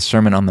 and then the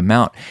Sermon on the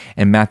Mount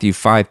in Matthew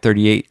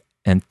 5:38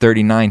 and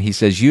 39, he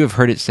says, you have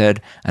heard it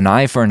said, an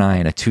eye for an eye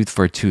and a tooth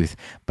for a tooth.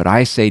 But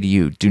I say to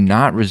you, do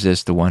not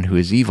resist the one who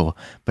is evil.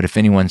 But if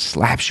anyone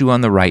slaps you on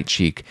the right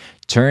cheek,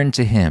 turn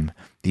to him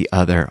the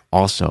other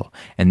also.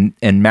 And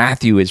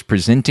Matthew is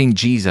presenting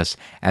Jesus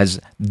as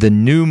the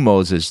new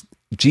Moses.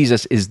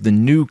 Jesus is the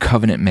new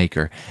covenant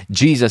maker.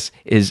 Jesus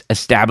is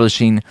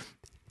establishing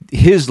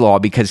his law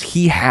because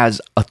he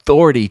has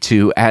authority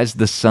to as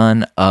the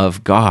Son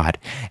of God.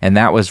 And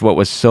that was what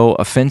was so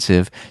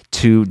offensive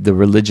to the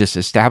religious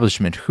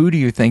establishment. Who do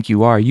you think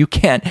you are? You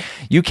can't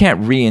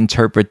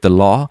reinterpret the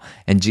law.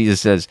 And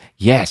Jesus says,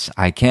 yes,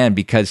 I can,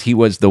 because he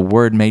was the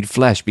Word made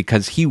flesh,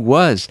 because he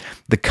was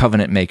the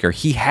covenant maker.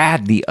 He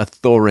had the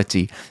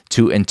authority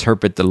to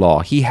interpret the law.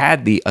 He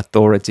had the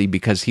authority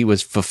because he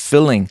was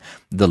fulfilling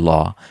the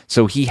law.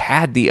 So he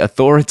had the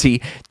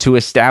authority to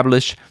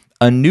establish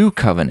a new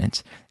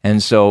covenant.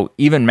 And so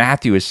even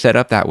Matthew is set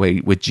up that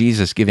way, with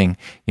Jesus giving,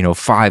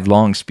 5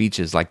 long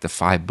speeches like the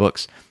 5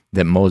 books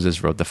that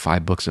Moses wrote, the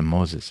 5 books of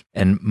Moses.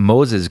 And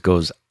Moses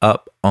goes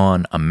up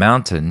on a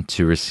mountain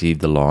to receive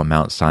the law,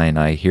 Mount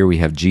Sinai. Here we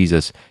have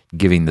Jesus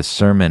giving the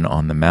Sermon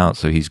on the Mount.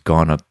 So he's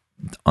gone up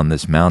on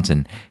this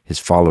mountain. His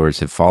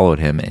followers have followed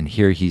him. And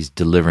here he's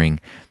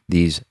delivering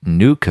these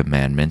new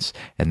commandments.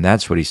 And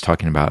that's what he's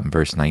talking about in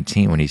verse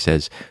 19 when he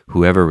says,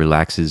 whoever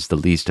relaxes the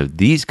least of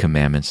these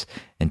commandments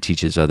and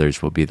teaches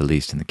others will be the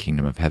least in the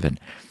kingdom of heaven.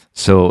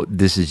 So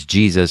this is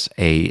Jesus,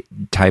 a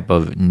type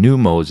of new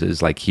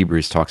Moses, like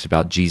Hebrews talks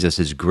about. Jesus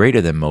is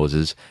greater than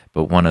Moses,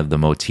 but one of the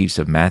motifs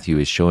of Matthew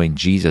is showing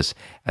Jesus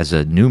as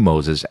a new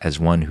Moses, as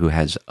one who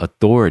has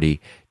authority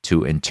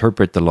to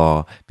interpret the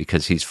law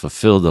because he's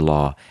fulfilled the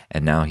law,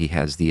 and now he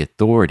has the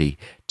authority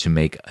to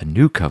make a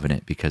new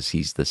covenant because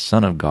he's the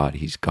Son of God.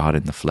 He's God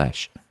in the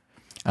flesh.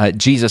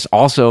 Jesus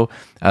also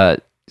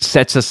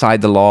sets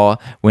aside the law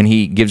when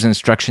he gives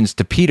instructions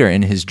to Peter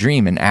in his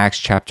dream in Acts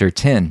chapter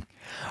 10,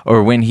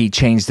 or when he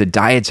changed the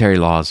dietary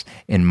laws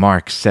in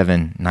Mark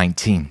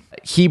 7:19.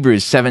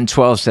 Hebrews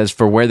 7:12 says,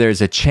 for where there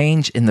is a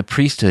change in the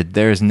priesthood,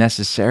 there is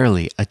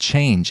necessarily a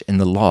change in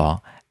the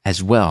law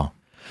as well.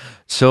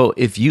 So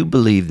if you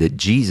believe that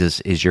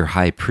Jesus is your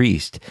high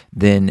priest,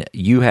 then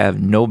you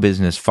have no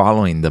business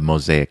following the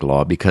Mosaic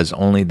law, because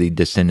only the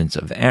descendants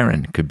of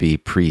Aaron could be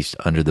priests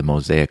under the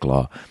Mosaic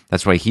law.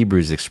 That's why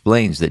Hebrews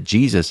explains that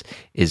Jesus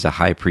is a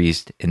high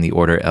priest in the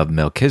order of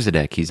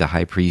Melchizedek. He's a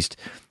high priest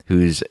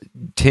whose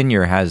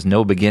tenure has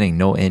no beginning,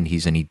 no end.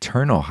 He's an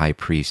eternal high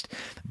priest.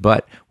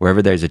 But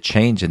wherever there's a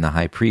change in the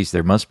high priest,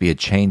 there must be a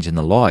change in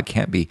the law.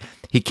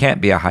 He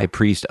can't be a high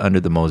priest under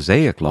the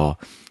Mosaic law.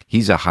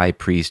 He's a high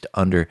priest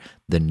under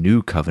the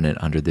new covenant,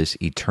 under this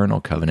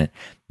eternal covenant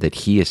that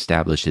he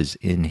establishes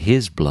in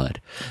his blood.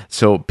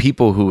 So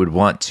people who would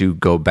want to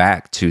go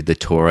back to the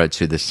Torah,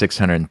 to the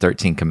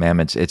 613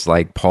 commandments, it's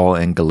like Paul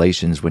in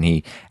Galatians when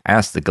he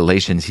asked the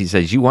Galatians, he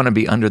says, you want to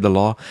be under the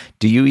law?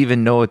 Do you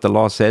even know what the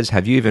law says?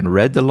 Have you even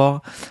read the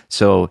law?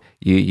 So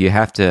you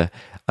have to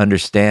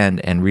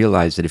understand and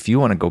realize that if you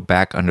want to go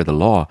back under the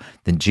law,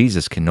 then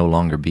Jesus can no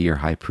longer be your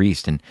high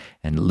priest. And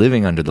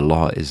living under the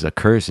law is a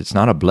curse. It's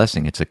not a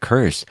blessing, it's a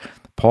curse.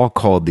 Paul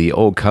called the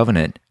old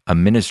covenant a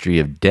ministry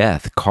of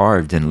death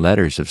carved in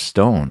letters of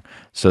stone.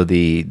 So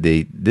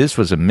this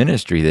was a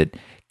ministry that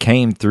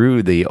came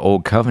through the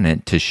old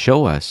covenant to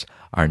show us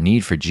our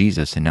need for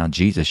Jesus. And now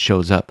Jesus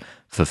shows up,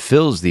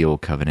 fulfills the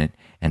old covenant,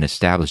 and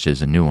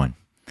establishes a new one.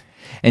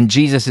 And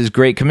Jesus'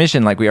 great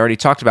commission, like we already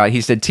talked about,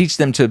 he said, teach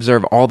them to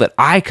observe all that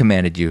I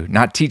commanded you,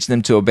 not teach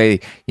them to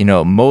obey,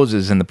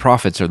 Moses and the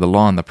prophets or the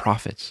law and the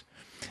prophets.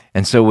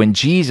 And so when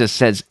Jesus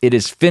says it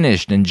is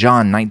finished in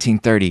John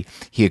 19:30,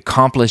 he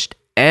accomplished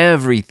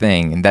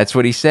everything. And that's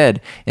what he said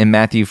in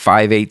Matthew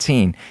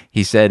 5:18.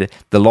 He said,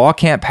 the law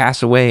can't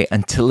pass away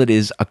until it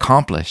is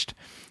accomplished.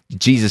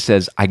 Jesus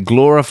says, I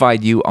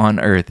glorified you on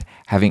earth,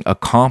 having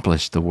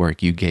accomplished the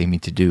work you gave me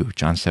to do.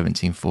 John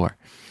 17:4.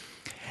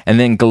 And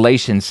then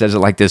Galatians says it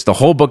like this. The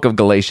whole book of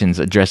Galatians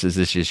addresses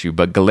this issue,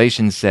 but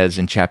Galatians says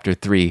in chapter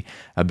 3,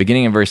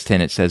 beginning in verse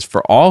 10, it says,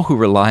 for all who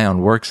rely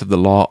on works of the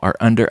law are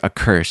under a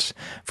curse.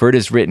 For it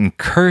is written,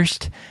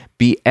 cursed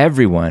be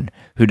everyone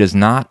who does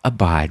not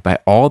abide by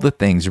all the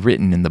things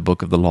written in the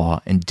book of the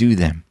law and do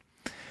them.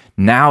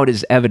 Now it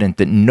is evident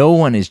that no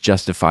one is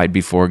justified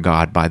before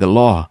God by the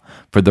law,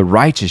 for the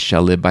righteous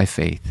shall live by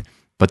faith.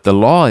 But the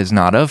law is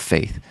not of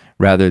faith.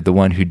 Rather, the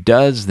one who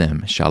does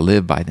them shall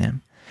live by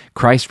them.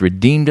 Christ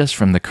redeemed us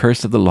from the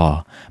curse of the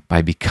law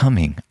by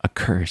becoming a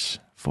curse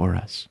for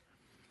us.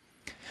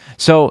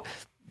 So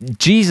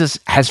Jesus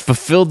has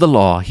fulfilled the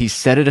law. He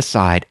set it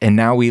aside, and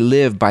now we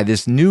live by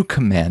this new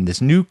command,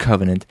 this new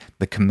covenant,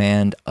 the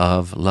command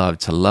of love,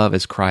 to love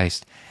as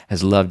Christ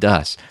has loved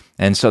us.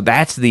 And so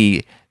that's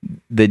the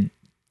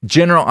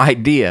general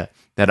idea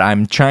that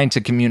I'm trying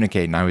to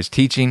communicate. And I was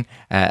teaching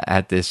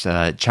at this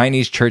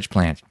Chinese church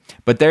plant.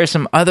 But there are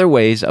some other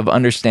ways of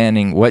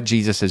understanding what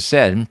Jesus has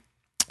said.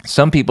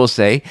 Some people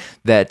say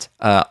that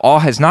all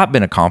has not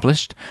been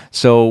accomplished,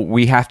 so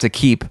we have to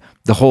keep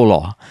the whole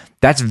law.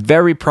 That's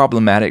very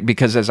problematic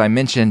because, as I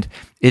mentioned,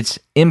 it's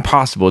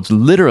impossible. It's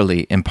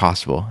literally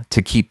impossible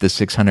to keep the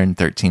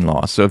 613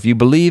 laws. So if you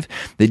believe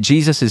that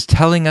Jesus is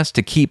telling us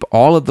to keep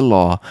all of the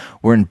law,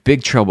 we're in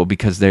big trouble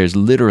because there's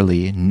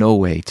literally no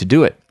way to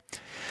do it.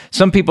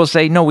 Some people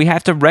say, no, we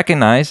have to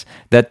recognize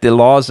that the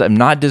laws have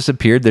not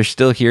disappeared. They're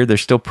still here. They're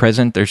still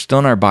present. They're still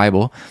in our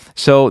Bible.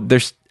 So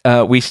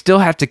we still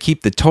have to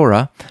keep the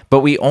Torah, but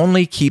we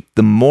only keep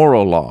the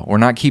moral law. We're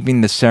not keeping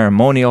the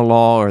ceremonial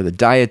law or the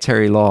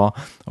dietary law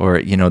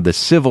or, the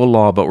civil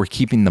law, but we're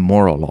keeping the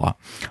moral law.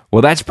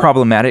 Well, that's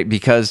problematic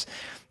because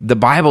the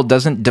Bible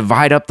doesn't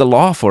divide up the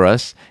law for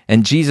us,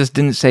 and Jesus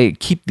didn't say,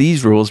 keep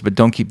these rules, but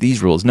don't keep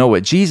these rules. No,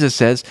 what Jesus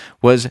says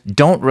was,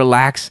 don't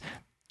relax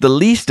the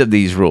least of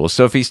these rules.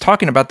 So if he's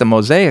talking about the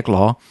Mosaic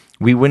law,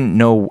 we wouldn't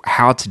know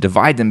how to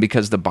divide them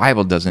because the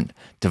Bible doesn't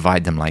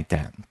divide them like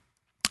that.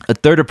 A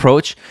third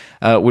approach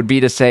would be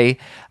to say,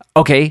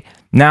 okay,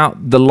 now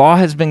the law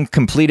has been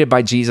completed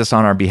by Jesus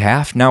on our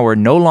behalf. Now we're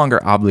no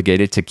longer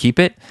obligated to keep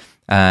it.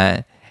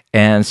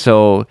 And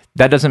so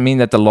that doesn't mean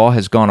that the law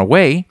has gone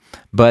away,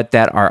 but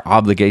that our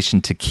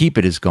obligation to keep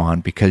it is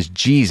gone because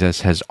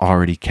Jesus has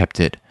already kept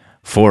it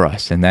for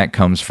us. And that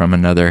comes from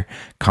another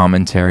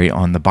commentary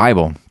on the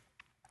Bible.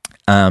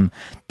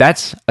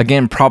 That's,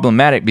 again,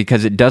 problematic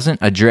because it doesn't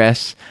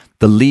address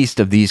the least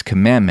of these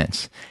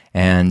commandments.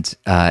 And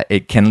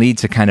it can lead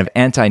to kind of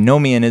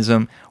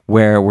antinomianism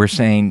where we're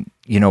saying,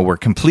 we're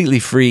completely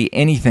free,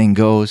 anything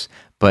goes.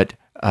 But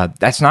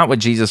that's not what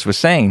Jesus was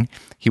saying.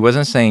 He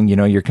wasn't saying,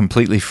 you're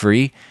completely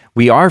free.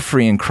 We are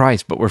free in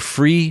Christ, but we're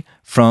free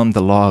from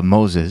the law of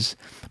Moses,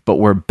 but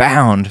we're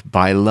bound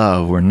by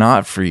love. We're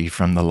not free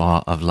from the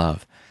law of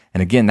love.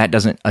 And again, that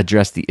doesn't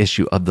address the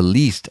issue of the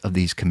least of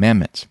these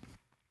commandments.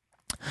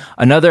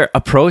 Another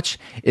approach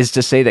is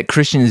to say that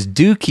Christians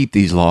do keep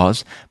these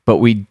laws, but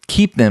we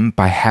keep them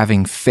by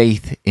having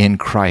faith in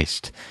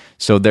Christ.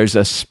 So there's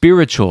a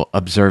spiritual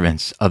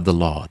observance of the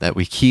law, that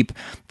we keep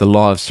the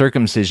law of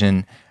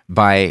circumcision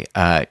by,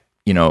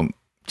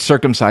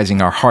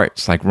 circumcising our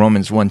hearts, like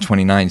Romans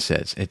 1:29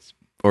 says.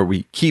 Or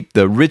we keep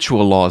the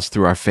ritual laws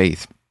through our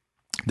faith,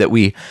 that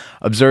we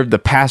observe the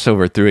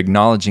Passover through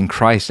acknowledging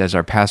Christ as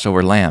our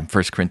Passover lamb,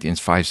 1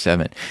 Corinthians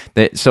 5:7.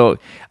 So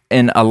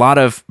in a lot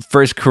of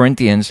 1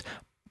 Corinthians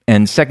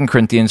and 2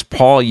 Corinthians,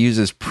 Paul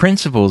uses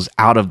principles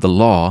out of the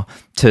law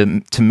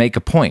to make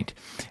a point.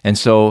 And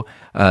so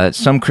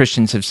some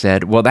Christians have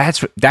said, well,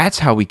 that's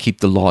how we keep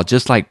the law,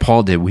 just like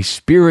Paul did. We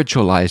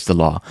spiritualize the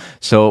law.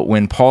 So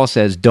when Paul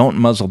says, don't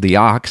muzzle the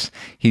ox,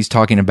 he's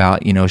talking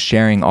about,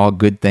 sharing all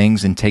good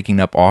things and taking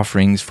up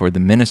offerings for the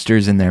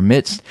ministers in their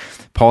midst.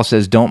 Paul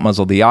says, don't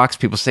muzzle the ox.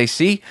 People say,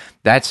 see,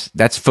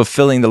 that's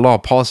fulfilling the law.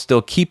 Paul's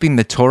still keeping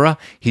the Torah.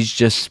 He's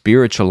just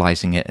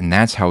spiritualizing it, and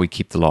that's how we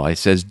keep the law. He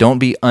says, don't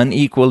be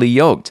unequally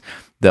yoked.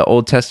 The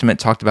Old Testament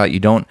talked about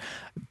you don't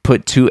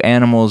put two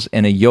animals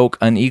in a yoke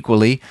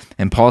unequally.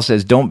 And Paul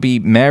says, don't be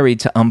married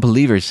to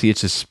unbelievers. See,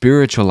 it's a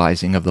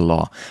spiritualizing of the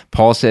law.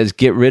 Paul says,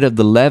 get rid of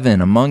the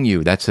leaven among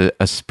you. That's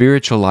a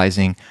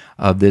spiritualizing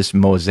of this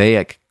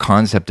Mosaic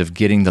concept of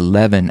getting the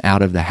leaven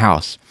out of the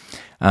house.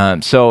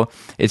 So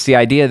it's the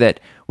idea that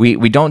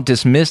we don't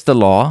dismiss the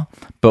law,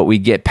 but we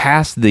get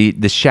past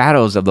the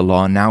shadows of the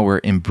law, and now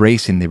we're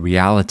embracing the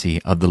reality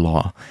of the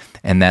law.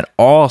 And that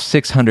all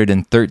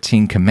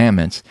 613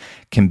 commandments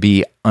can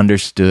be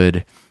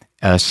understood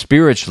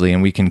spiritually,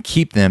 and we can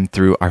keep them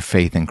through our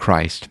faith in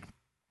Christ.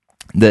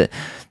 The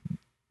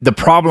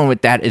problem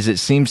with that is it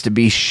seems to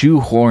be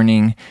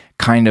shoehorning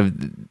kind of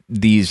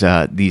these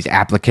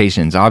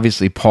applications.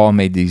 Obviously, Paul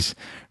made these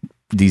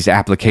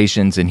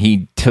applications, and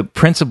he took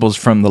principles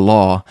from the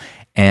law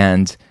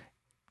and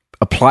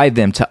applied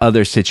them to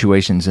other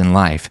situations in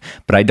life.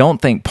 But I don't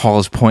think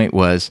Paul's point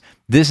was,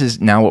 this is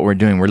now what we're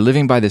doing. We're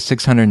living by the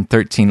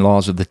 613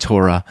 laws of the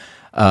Torah,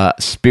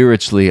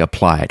 spiritually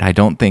applied. I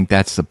don't think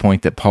that's the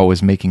point that Paul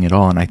was making at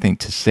all. And I think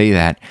to say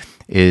that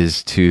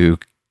is to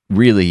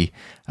really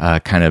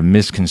kind of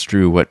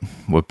misconstrue what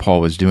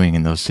Paul was doing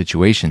in those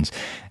situations.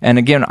 And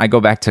again, I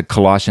go back to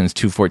Colossians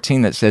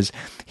 2:14 that says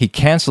he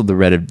canceled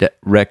the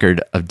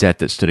record of debt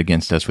that stood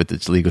against us with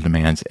its legal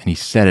demands, and he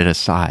set it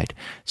aside.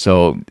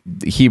 So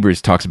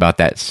Hebrews talks about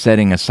that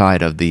setting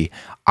aside of the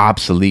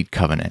obsolete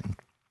covenant.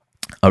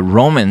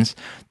 Romans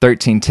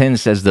 13:10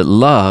 says that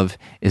love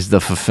is the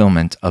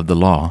fulfillment of the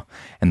law.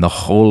 And the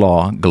whole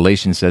law,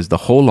 Galatians says, the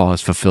whole law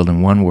is fulfilled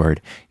in one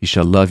word: you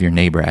shall love your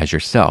neighbor as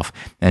yourself.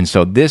 And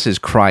so this is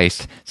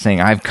Christ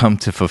saying, I've come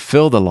to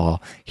fulfill the law.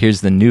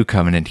 Here's the new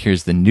covenant.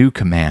 Here's the new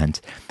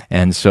command.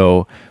 And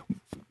so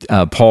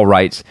Paul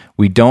writes,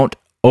 we don't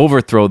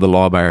overthrow the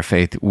law by our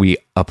faith, we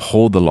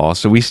uphold the law.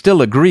 So we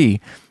still agree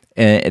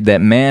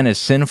that man is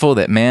sinful,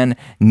 that man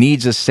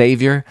needs a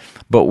Savior,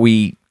 but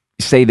we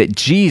say that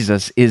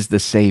Jesus is the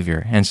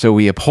Savior. And so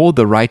we uphold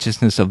the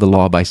righteousness of the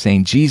law by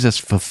saying Jesus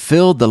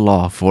fulfilled the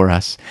law for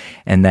us,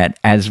 and that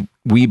as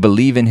we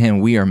believe in him,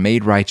 we are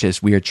made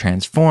righteous, we are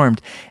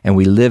transformed, and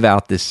we live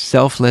out this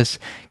selfless,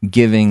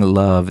 giving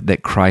love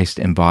that Christ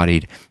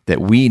embodied,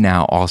 that we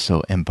now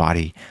also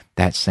embody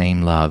that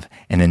same love.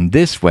 And in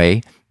this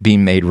way,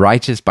 being made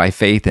righteous by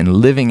faith and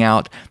living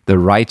out the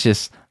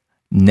righteousness,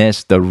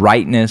 the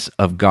rightness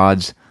of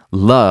God's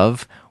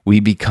love,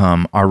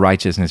 our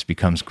righteousness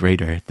becomes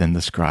greater than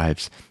the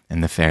scribes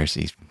and the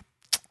Pharisees.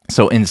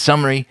 So in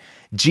summary,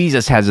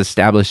 Jesus has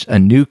established a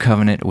new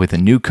covenant with a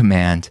new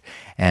command,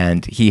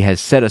 and he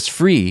has set us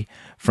free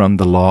from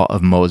the law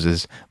of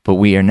Moses, but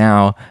we are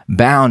now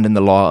bound in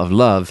the law of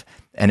love,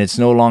 and it's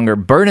no longer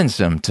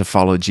burdensome to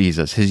follow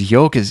Jesus. His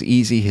yoke is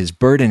easy, his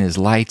burden is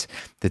light,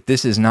 that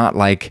this is not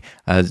like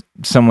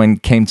someone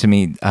came to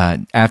me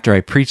after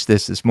I preached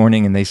this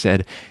morning, and they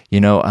said,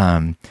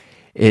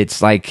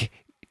 it's like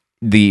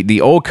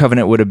the old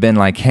covenant would have been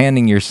like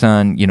handing your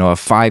son, a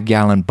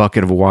 5-gallon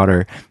bucket of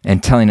water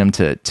and telling him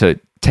to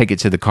take it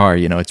to the car.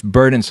 It's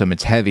burdensome,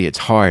 it's heavy, it's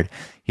hard.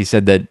 He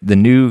said that the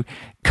new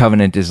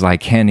covenant is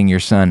like handing your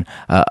son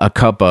a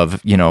cup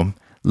of,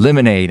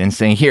 lemonade and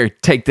saying, here,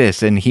 take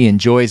this. And he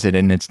enjoys it,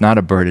 and it's not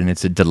a burden,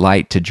 it's a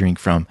delight to drink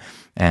from.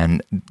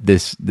 And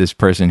this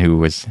person who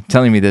was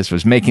telling me this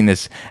was making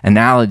this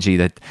analogy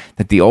that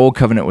the old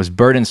covenant was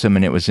burdensome,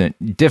 and it was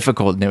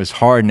difficult, and it was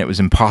hard, and it was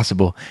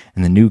impossible.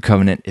 And the new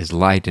covenant is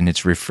light, and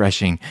it's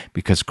refreshing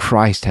because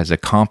Christ has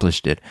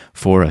accomplished it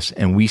for us.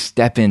 And we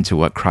step into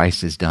what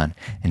Christ has done,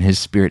 and his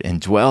Spirit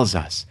indwells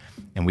us,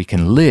 and we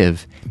can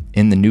live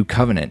in the new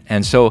covenant.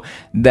 And so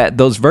that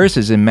those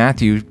verses in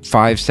Matthew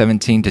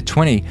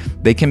 5:17-20,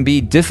 they can be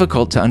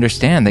difficult to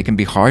understand. They can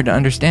be hard to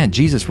understand.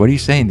 Jesus, what are you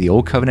saying? The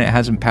old covenant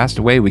hasn't passed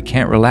away. We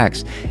can't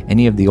relax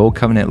any of the old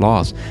covenant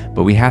laws.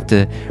 But we have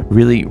to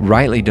really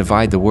rightly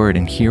divide the word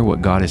and hear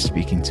what God is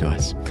speaking to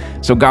us.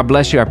 So God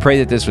bless you. I pray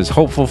that this was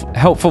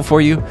helpful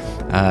for you.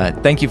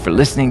 Thank you for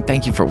listening.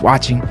 Thank you for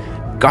watching.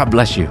 God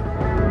bless you.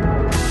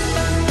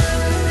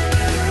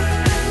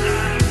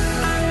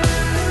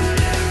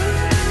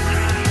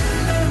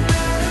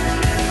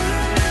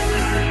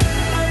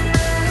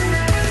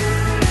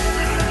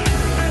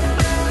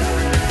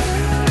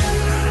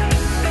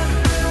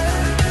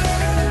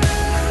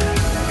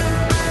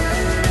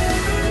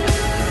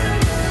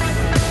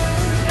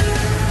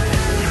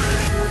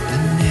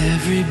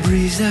 Every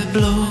breeze that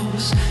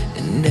blows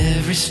and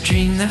every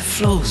stream that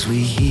flows, we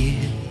hear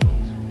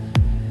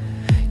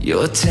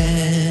your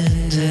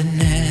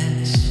tenderness.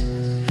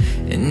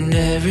 In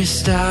every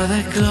star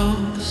that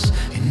glows,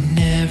 in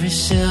every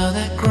cell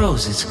that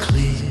grows, it's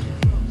clear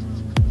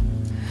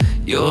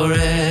your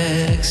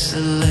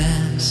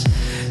excellence.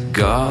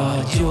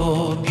 God,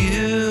 you're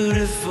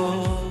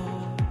beautiful.